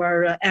 who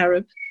are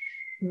Arab,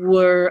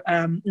 were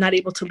not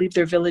able to leave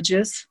their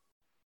villages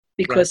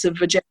because of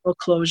a general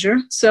closure.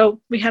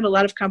 So we had a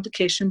lot of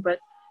complication. But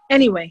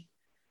anyway,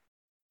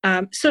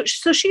 so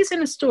she's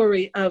in a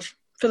story of,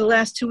 for the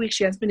last 2 weeks,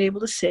 she has been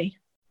able to see.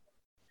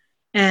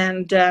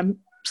 And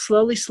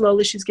slowly,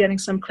 she's getting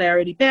some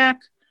clarity back.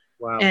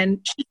 Wow. And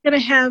she's going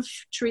to have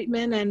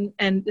treatment,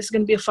 and this is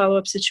going to be a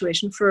follow-up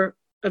situation for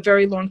a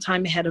very long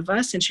time ahead of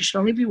us, and she should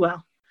only be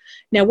well.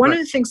 Now, one of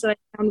the things that I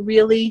found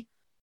really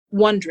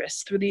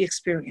wondrous through the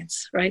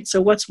experience, right?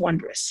 So what's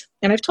wondrous?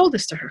 And I've told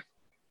this to her,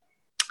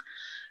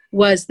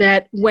 was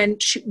that when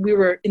we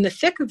were in the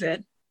thick of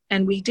it,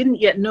 and we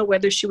didn't yet know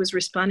whether she was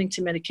responding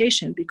to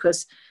medication,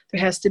 because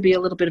there has to be a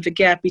little bit of a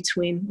gap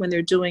between when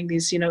they're doing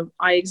these,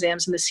 eye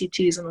exams and the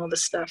CTs and all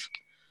this stuff.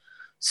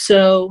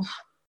 So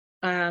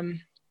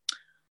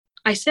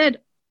I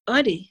said,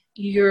 Adi,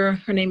 her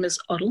name is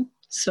Odell.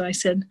 So I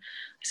said,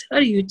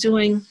 Adi,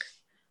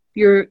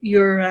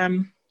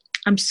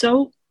 I'm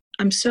so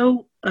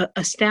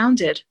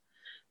astounded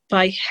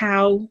by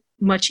how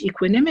much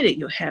equanimity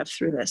you have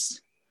through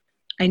this.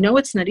 I know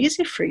it's not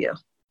easy for you.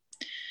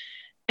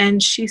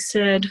 And I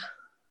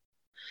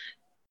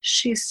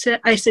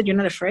said, you're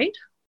not afraid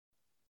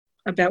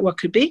about what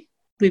could be?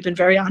 We've been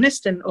very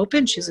honest and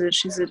open. She's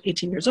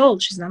 18 years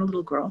old. She's not a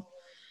little girl.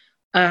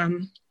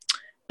 And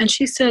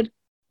she said,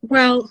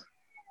 well,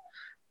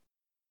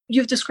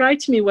 you've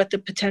described to me what the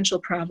potential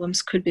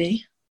problems could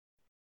be.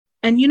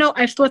 And,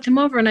 I've thought them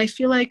over, and I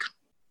feel like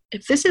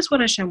if this is what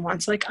Hashem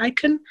wants, like I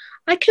can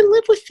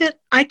live with it.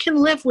 I can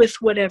live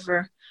with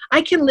whatever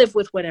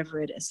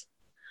it is.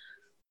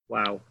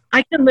 Wow.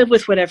 I can live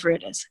with whatever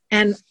it is.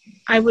 And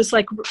I was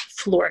like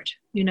floored,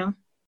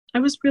 I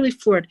was really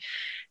floored.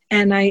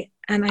 And I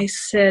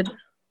said,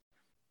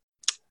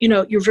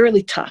 you're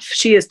really tough.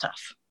 She is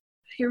tough.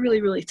 You're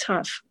really, really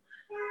tough.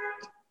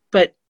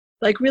 But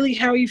like, really,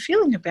 how are you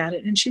feeling about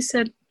it? And she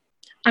said,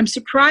 I'm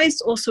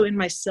surprised also in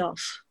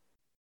myself,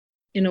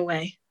 in a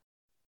way,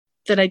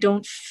 that I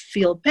don't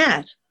feel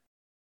bad.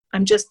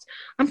 I'm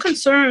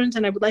concerned,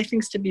 and I would like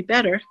things to be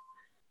better,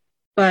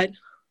 but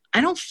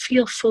I don't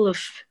feel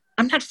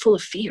I'm not full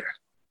of fear.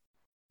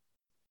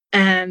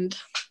 And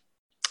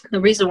the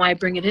reason why I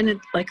bring it in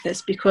like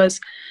this, because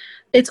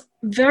it's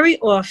very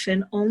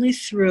often only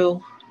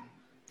through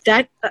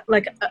that,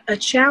 like a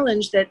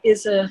challenge that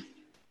is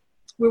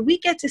where we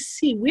get to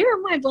see, where are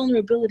my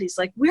vulnerabilities?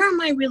 Like, where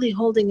am I really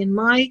holding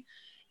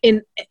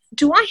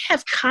do I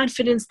have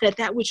confidence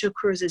that which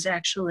occurs is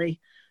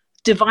actually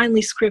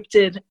divinely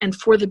scripted and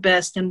for the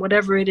best, and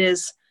whatever it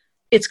is,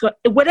 it's good.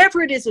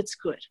 Whatever it is, it's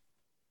good.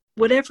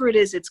 Whatever it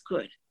is, it's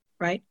good,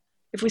 right?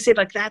 If we say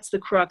like that's the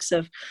crux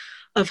of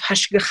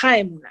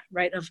hashgacha emunah,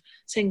 right? Of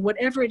saying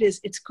whatever it is,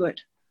 it's good.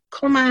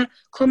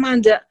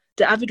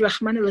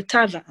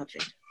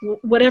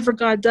 Whatever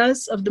God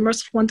does, of the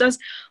merciful one does,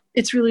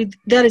 it's really,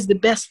 that is the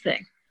best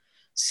thing.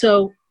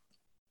 So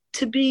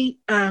to be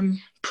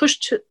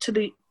pushed to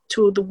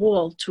the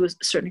wall to a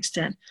certain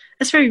extent,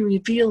 that's very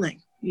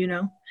revealing,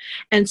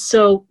 And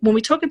so when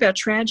we talk about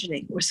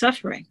tragedy or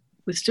suffering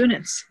with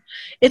students,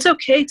 it's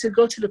okay to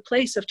go to the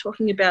place of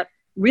talking about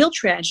real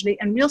tragedy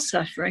and real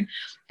suffering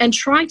and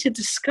trying to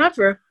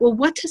discover, well,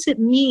 what does it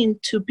mean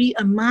to be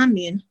a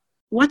mamin?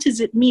 What does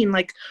it mean?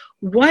 Like,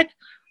 what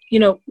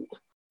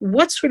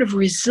sort of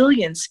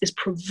resilience is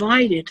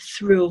provided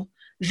through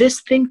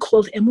this thing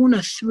called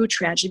emunah, through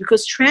tragedy?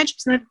 Because tragedy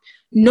is not,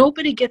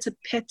 nobody gets a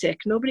petek,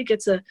 nobody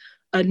gets a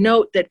a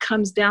note that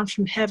comes down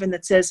from heaven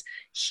that says,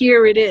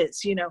 here it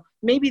is.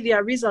 Maybe the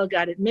Arizal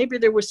got it. Maybe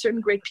there were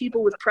certain great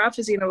people with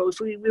prophecy. If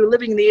we were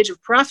living in the age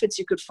of prophets,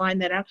 you could find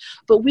that out.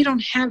 But we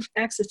don't have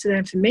access to that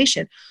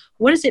information.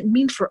 What does it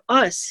mean for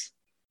us?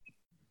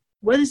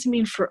 What does it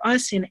mean for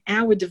us in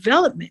our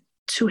development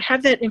to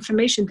have that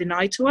information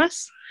denied to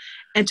us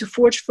and to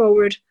forge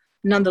forward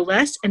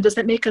nonetheless? And does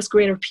that make us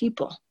greater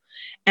people?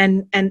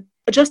 And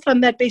just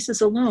on that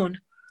basis alone,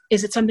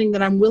 is it something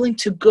that I'm willing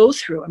to go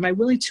through? Am I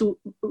willing to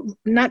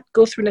not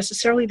go through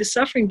necessarily the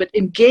suffering, but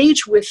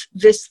engage with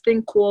this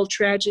thing called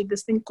tragedy,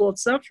 this thing called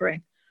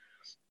suffering,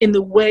 in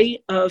the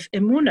way of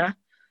emunah,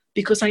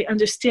 because I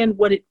understand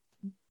what it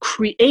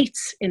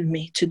creates in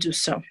me to do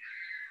so.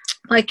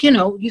 Like,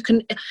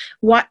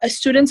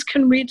 students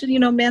can read,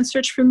 Man's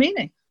Search for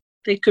Meaning.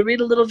 They could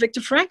read a little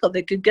Viktor Frankl.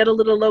 They could get a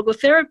little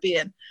logotherapy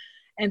in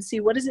and see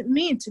what does it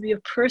mean to be a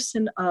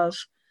person of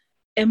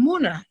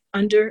emunah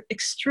under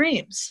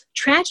extremes.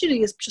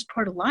 Tragedy is just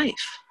part of life.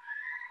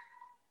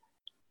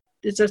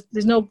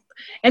 There's no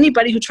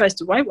anybody who tries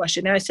to whitewash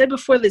it. Now, I said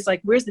before, there's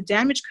like, where's the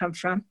damage come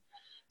from?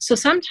 So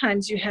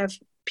sometimes you have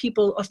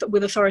people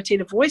with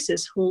authoritative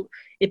voices who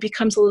it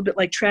becomes a little bit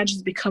like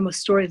tragedies become a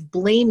story of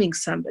blaming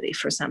somebody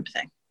for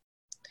something.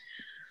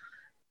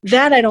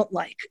 That I don't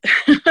like.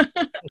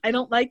 I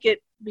don't like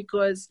it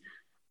because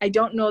I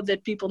don't know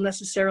that people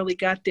necessarily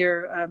got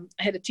their. I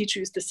had a teacher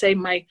who used to say,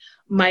 "My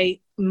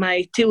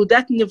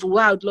teudat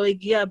nevuah od lo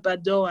hagia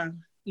badoa."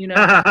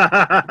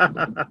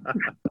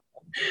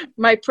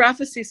 My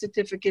prophecy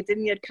certificate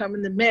didn't yet come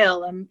in the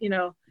mail.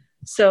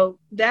 So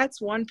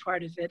that's one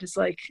part of it. It's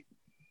like,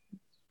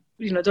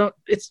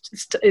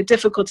 it's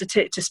difficult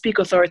to speak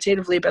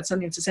authoritatively about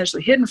something that's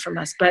essentially hidden from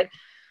us.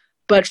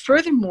 But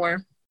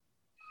furthermore,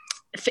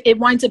 it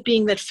winds up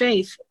being that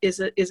faith is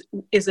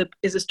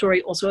a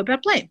story also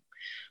about blame,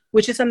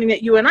 which is something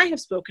that you and I have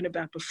spoken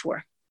about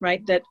before,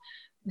 right?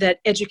 That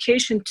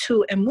education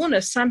to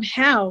emunah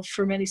somehow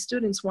for many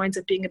students winds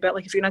up being about,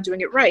 like, if you're not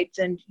doing it right,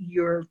 then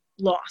you're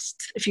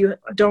lost.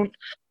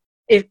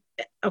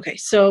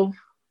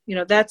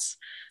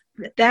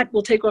 That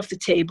will take off the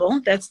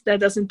table. That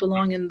doesn't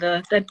belong in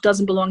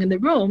the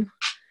room,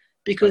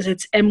 because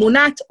it's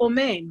emunat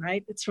omein,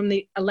 right? It's from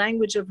a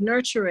language of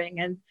nurturing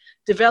and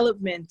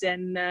development,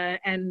 and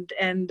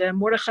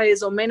Mordechai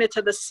is omein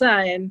to the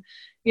side, and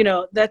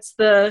that's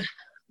the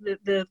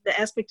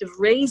aspect of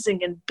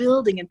raising and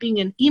building and being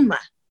an ima,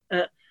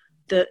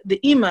 the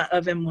ima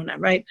of emunah,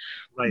 right?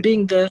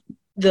 Being the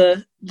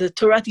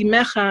Torat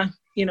Imecha,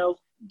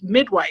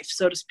 midwife,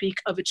 so to speak,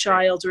 of a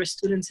child or a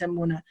student's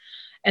emunah.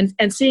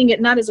 And seeing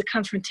it not as a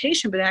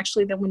confrontation, but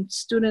actually that when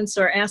students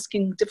are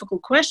asking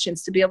difficult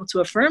questions, to be able to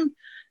affirm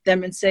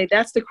them and say,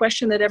 that's the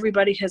question that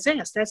everybody has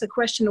asked. That's a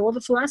question all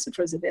the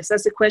philosophers have asked.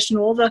 That's a question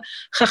all the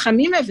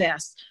chachamim have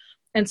asked.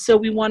 And so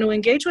we want to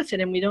engage with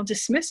it, and we don't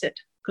dismiss it,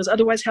 because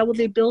otherwise how will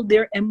they build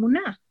their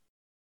emunah?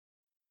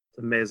 It's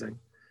amazing.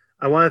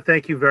 I want to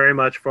thank you very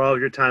much for all of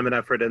your time and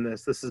effort in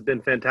this. This has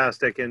been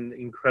fantastic and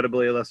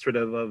incredibly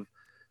illustrative of,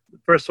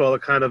 first of all, the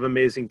kind of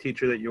amazing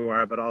teacher that you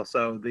are, but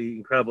also the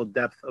incredible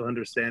depth of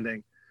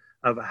understanding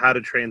of how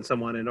to train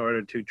someone in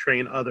order to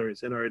train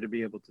others in order to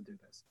be able to do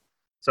this.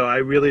 So I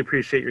really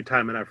appreciate your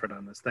time and effort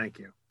on this. Thank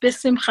you.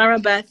 B'simcha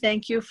rabah.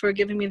 Thank you for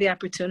giving me the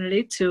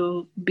opportunity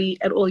to be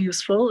at all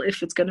useful,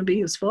 if it's going to be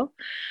useful.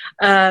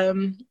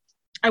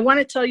 I want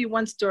to tell you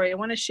one story. I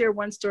want to share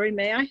one story.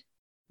 May I?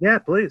 Yeah,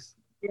 please.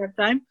 You have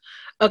time?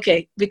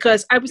 Okay,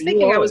 because I was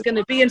thinking I was going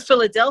to be in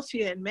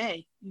Philadelphia in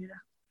May.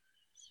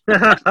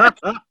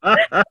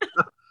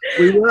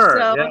 We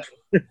were.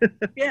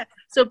 Yeah.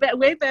 So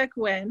way back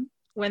when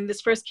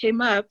this first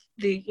came up,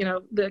 the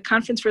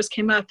conference first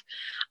came up,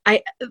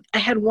 I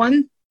had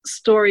one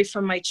story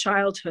from my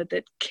childhood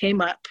that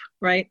came up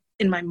right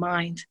in my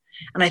mind,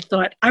 and I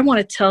thought, I want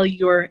to tell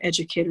your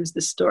educators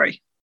this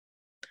story.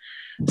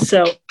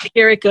 So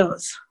here it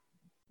goes.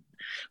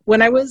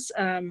 When I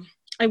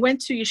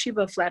went to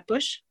Yeshiva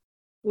Flatbush,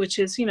 which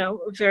is a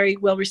very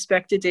well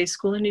respected day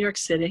school in New York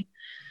City.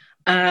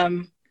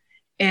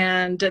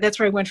 And that's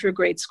where I went for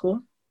grade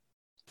school,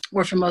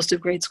 or for most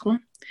of grade school.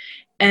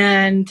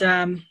 And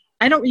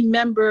I don't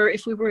remember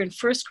if we were in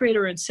first grade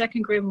or in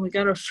second grade when we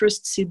got our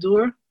first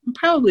Siddur.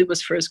 Probably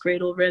was first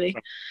grade already.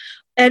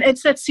 And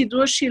it's that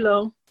Siddur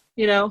Shiloh,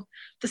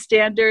 the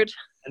standard.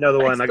 I know the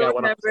one. I got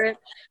one. Remember it.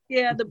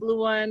 Yeah, the blue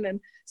one. And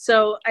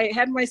so I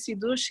had my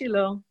Siddur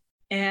Shiloh,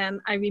 and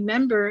I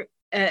remember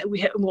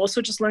we were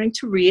also just learning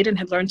to read and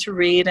had learned to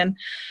read. And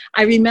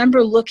I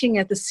remember looking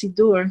at the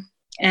Siddur,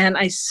 and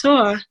I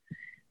saw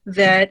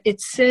that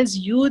it says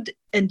Yud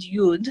and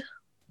Yud,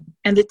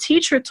 and the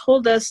teacher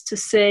told us to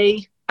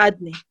say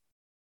Adni,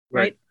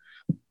 right?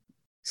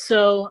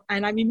 So,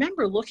 and I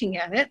remember looking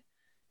at it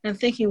and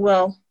thinking,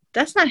 well,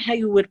 that's not how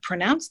you would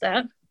pronounce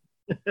that.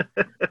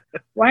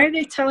 Why are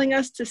they telling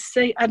us to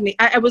say Adni?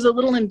 I was a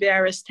little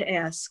embarrassed to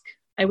ask.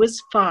 I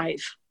was 5.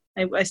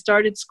 I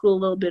started school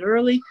a little bit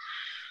early.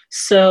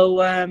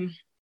 So, and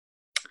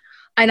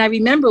I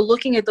remember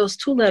looking at those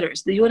 2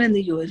 letters, the Yud and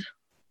the Yud,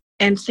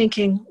 and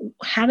thinking,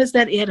 how does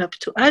that add up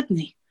to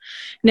Adni?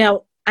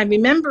 Now, I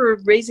remember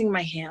raising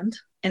my hand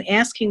and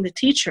asking the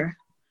teacher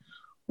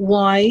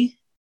why,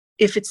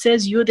 if it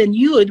says Yud and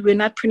Yud, we're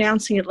not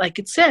pronouncing it like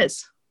it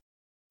says.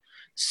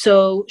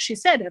 So she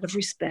said, out of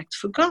respect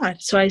for God.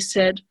 So I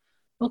said,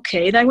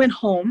 okay. And I went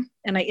home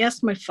and I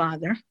asked my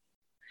father,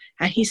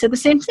 and he said the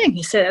same thing.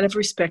 He said, out of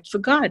respect for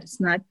God, it's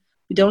not,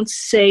 we don't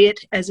say it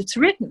as it's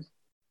written.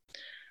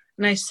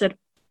 And I said,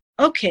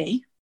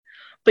 okay.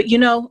 But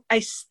I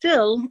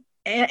still,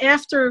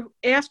 after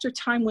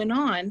time went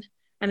on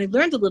and I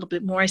learned a little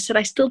bit more, I said,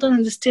 I still don't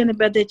understand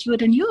about that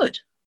Yud and Yud.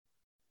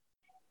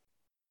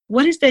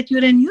 What is that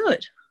Yud and Yud?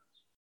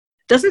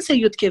 It doesn't say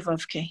Yud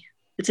Kevavke.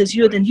 It says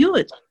Yud and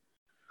Yud.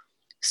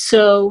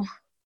 So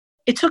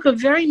it took a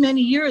very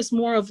many years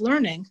more of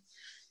learning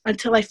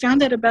until I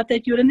found out about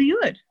that Yud and the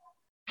Yud.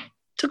 It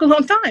took a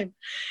long time.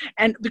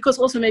 And because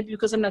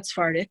I'm not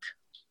Sephardic,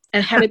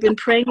 and had I been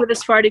praying with a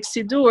Sephardic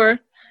Siddur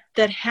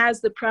that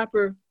has the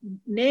proper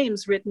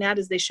names written out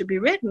as they should be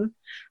written,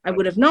 I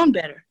would have known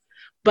better.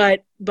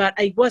 But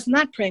I was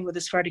not praying with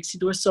a Sephardic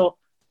Siddur, so,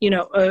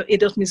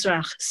 Edot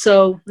Mizrach.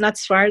 So not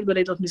Sfarad, but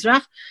Edot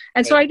Mizrach.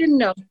 And so I didn't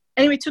know.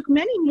 Anyway, it took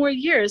many more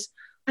years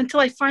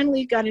until I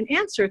finally got an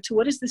answer to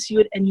what is this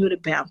Yud and Yud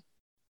about.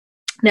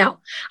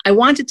 Now, I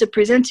wanted to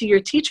present to your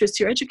teachers,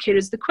 to your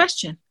educators, the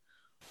question,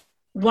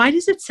 why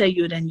does it say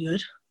Yud and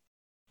Yud?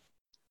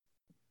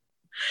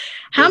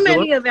 How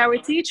many of our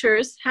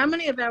teachers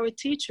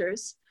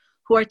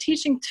who are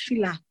teaching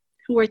Tefillah,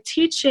 who are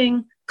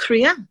teaching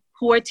Kriya,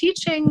 who are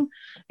teaching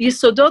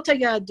Yesodot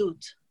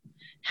HaYahadut,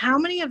 how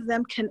many of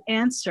them can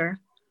answer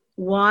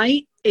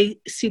why a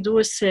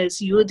Siddur says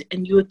Yud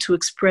and Yud to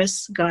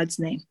express God's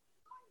name?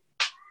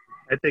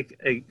 I think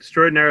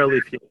extraordinarily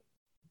few.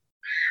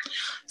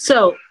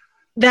 So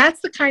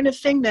that's the kind of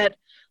thing that,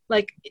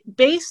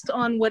 based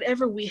on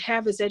whatever we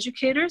have as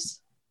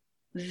educators,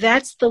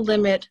 that's the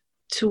limit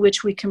to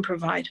which we can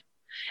provide.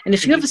 And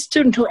if you have a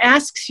student who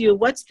asks you,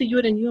 what's the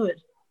Yud and Yud?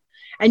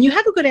 And you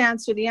have a good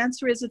answer, the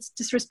answer is it's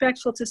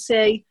disrespectful to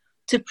say,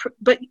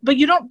 but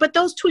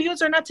those two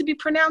Yuds are not to be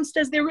pronounced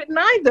as they're written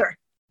either.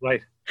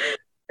 Right.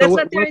 That's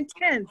not their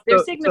intent. They're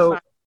signified. So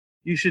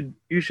you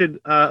should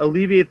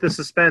alleviate the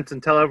suspense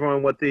and tell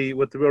everyone what the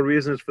real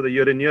reason is for the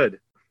Yud and Yud.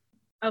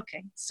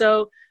 Okay.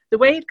 So the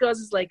way it goes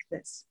is like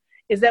this,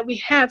 is that we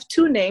have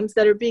two names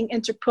that are being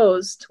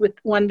interposed with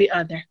one the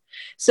other.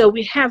 So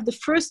we have the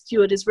first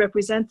Yud is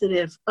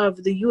representative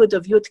of the Yud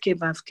of Yud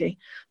Kevavke.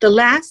 The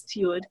last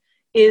Yud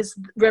is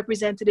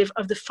representative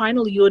of the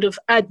final Yud of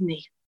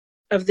Adni,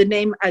 of the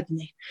name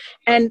Adni.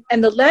 And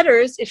the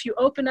letters, if you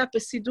open up a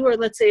Siddur,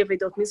 let's say of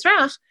Edot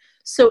Mizrach,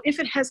 so if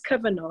it has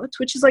kavanot,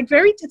 which is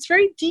it's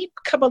very deep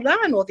Kabbalah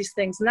and all these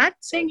things, not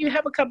saying you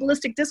have a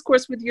Kabbalistic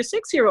discourse with your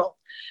 6-year-old.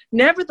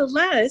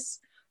 Nevertheless,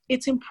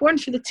 it's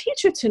important for the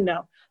teacher to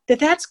know that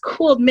that's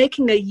called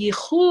making a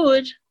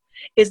yichud,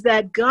 is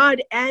that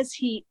God as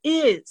he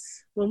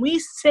is. When we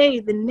say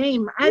the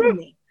name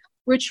Adni,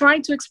 we're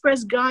trying to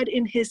express God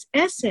in his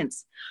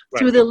essence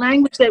through the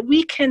language that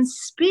we can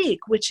speak,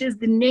 which is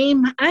the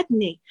name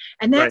Adni.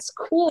 And that's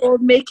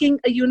called making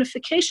a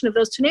unification of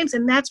those two names,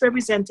 and that's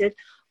represented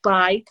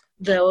by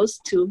those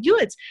two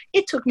Yuds.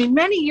 It took me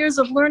many years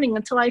of learning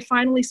until I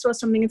finally saw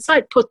something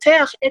inside.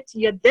 Potech et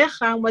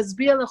yadecha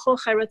masbir lecho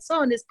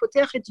charatzon is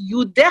potech et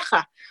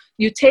yudecha.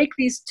 You take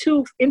these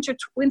two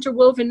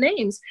interwoven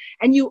names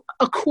and you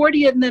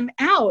accordion them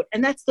out,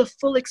 and that's the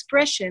full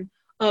expression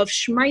of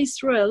Shema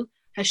Yisrael,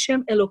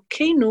 Hashem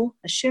Elokeinu,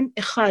 Hashem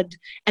Echad.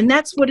 And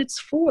that's what it's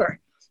for.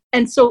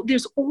 And so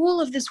there's all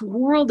of this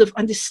world of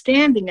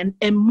understanding and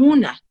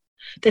emunah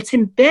that's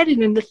embedded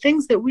in the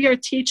things that we are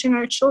teaching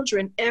our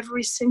children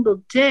every single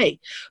day.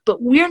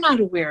 But we're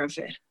not aware of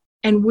it,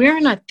 and we're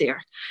not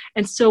there.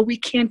 And so we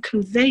can't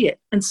convey it.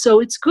 And so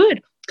it's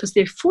good, because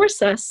they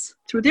force us,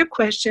 through their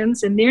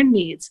questions and their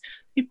needs,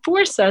 they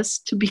force us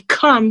to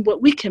become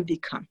what we can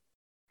become.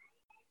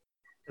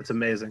 That's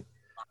amazing.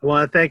 I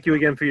want to thank you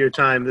again for your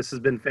time. This has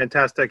been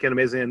fantastic and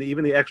amazing. And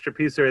even the extra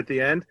piece there at the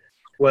end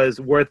was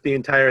worth the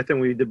entire thing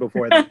we did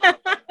before that.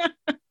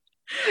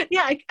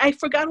 Yeah, I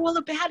forgot all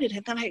about it.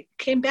 And then I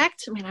came back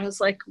to me and I was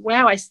like,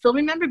 wow, I still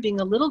remember being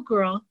a little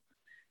girl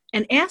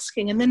and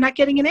asking and then not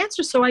getting an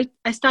answer. So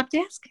I stopped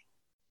asking.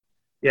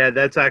 Yeah,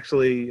 that's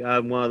actually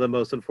one of the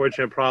most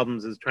unfortunate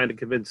problems, is trying to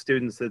convince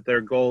students that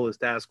their goal is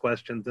to ask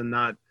questions and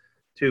not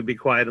to be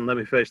quiet and let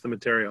me finish the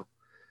material.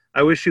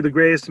 I wish you the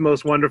greatest and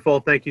most wonderful.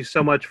 Thank you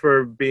so much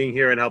for being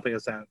here and helping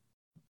us out.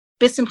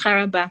 B'simcha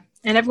rabba.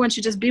 And everyone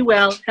should just be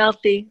well,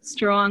 healthy,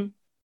 strong,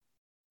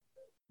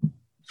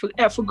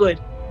 for good.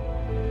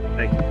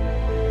 Thank you.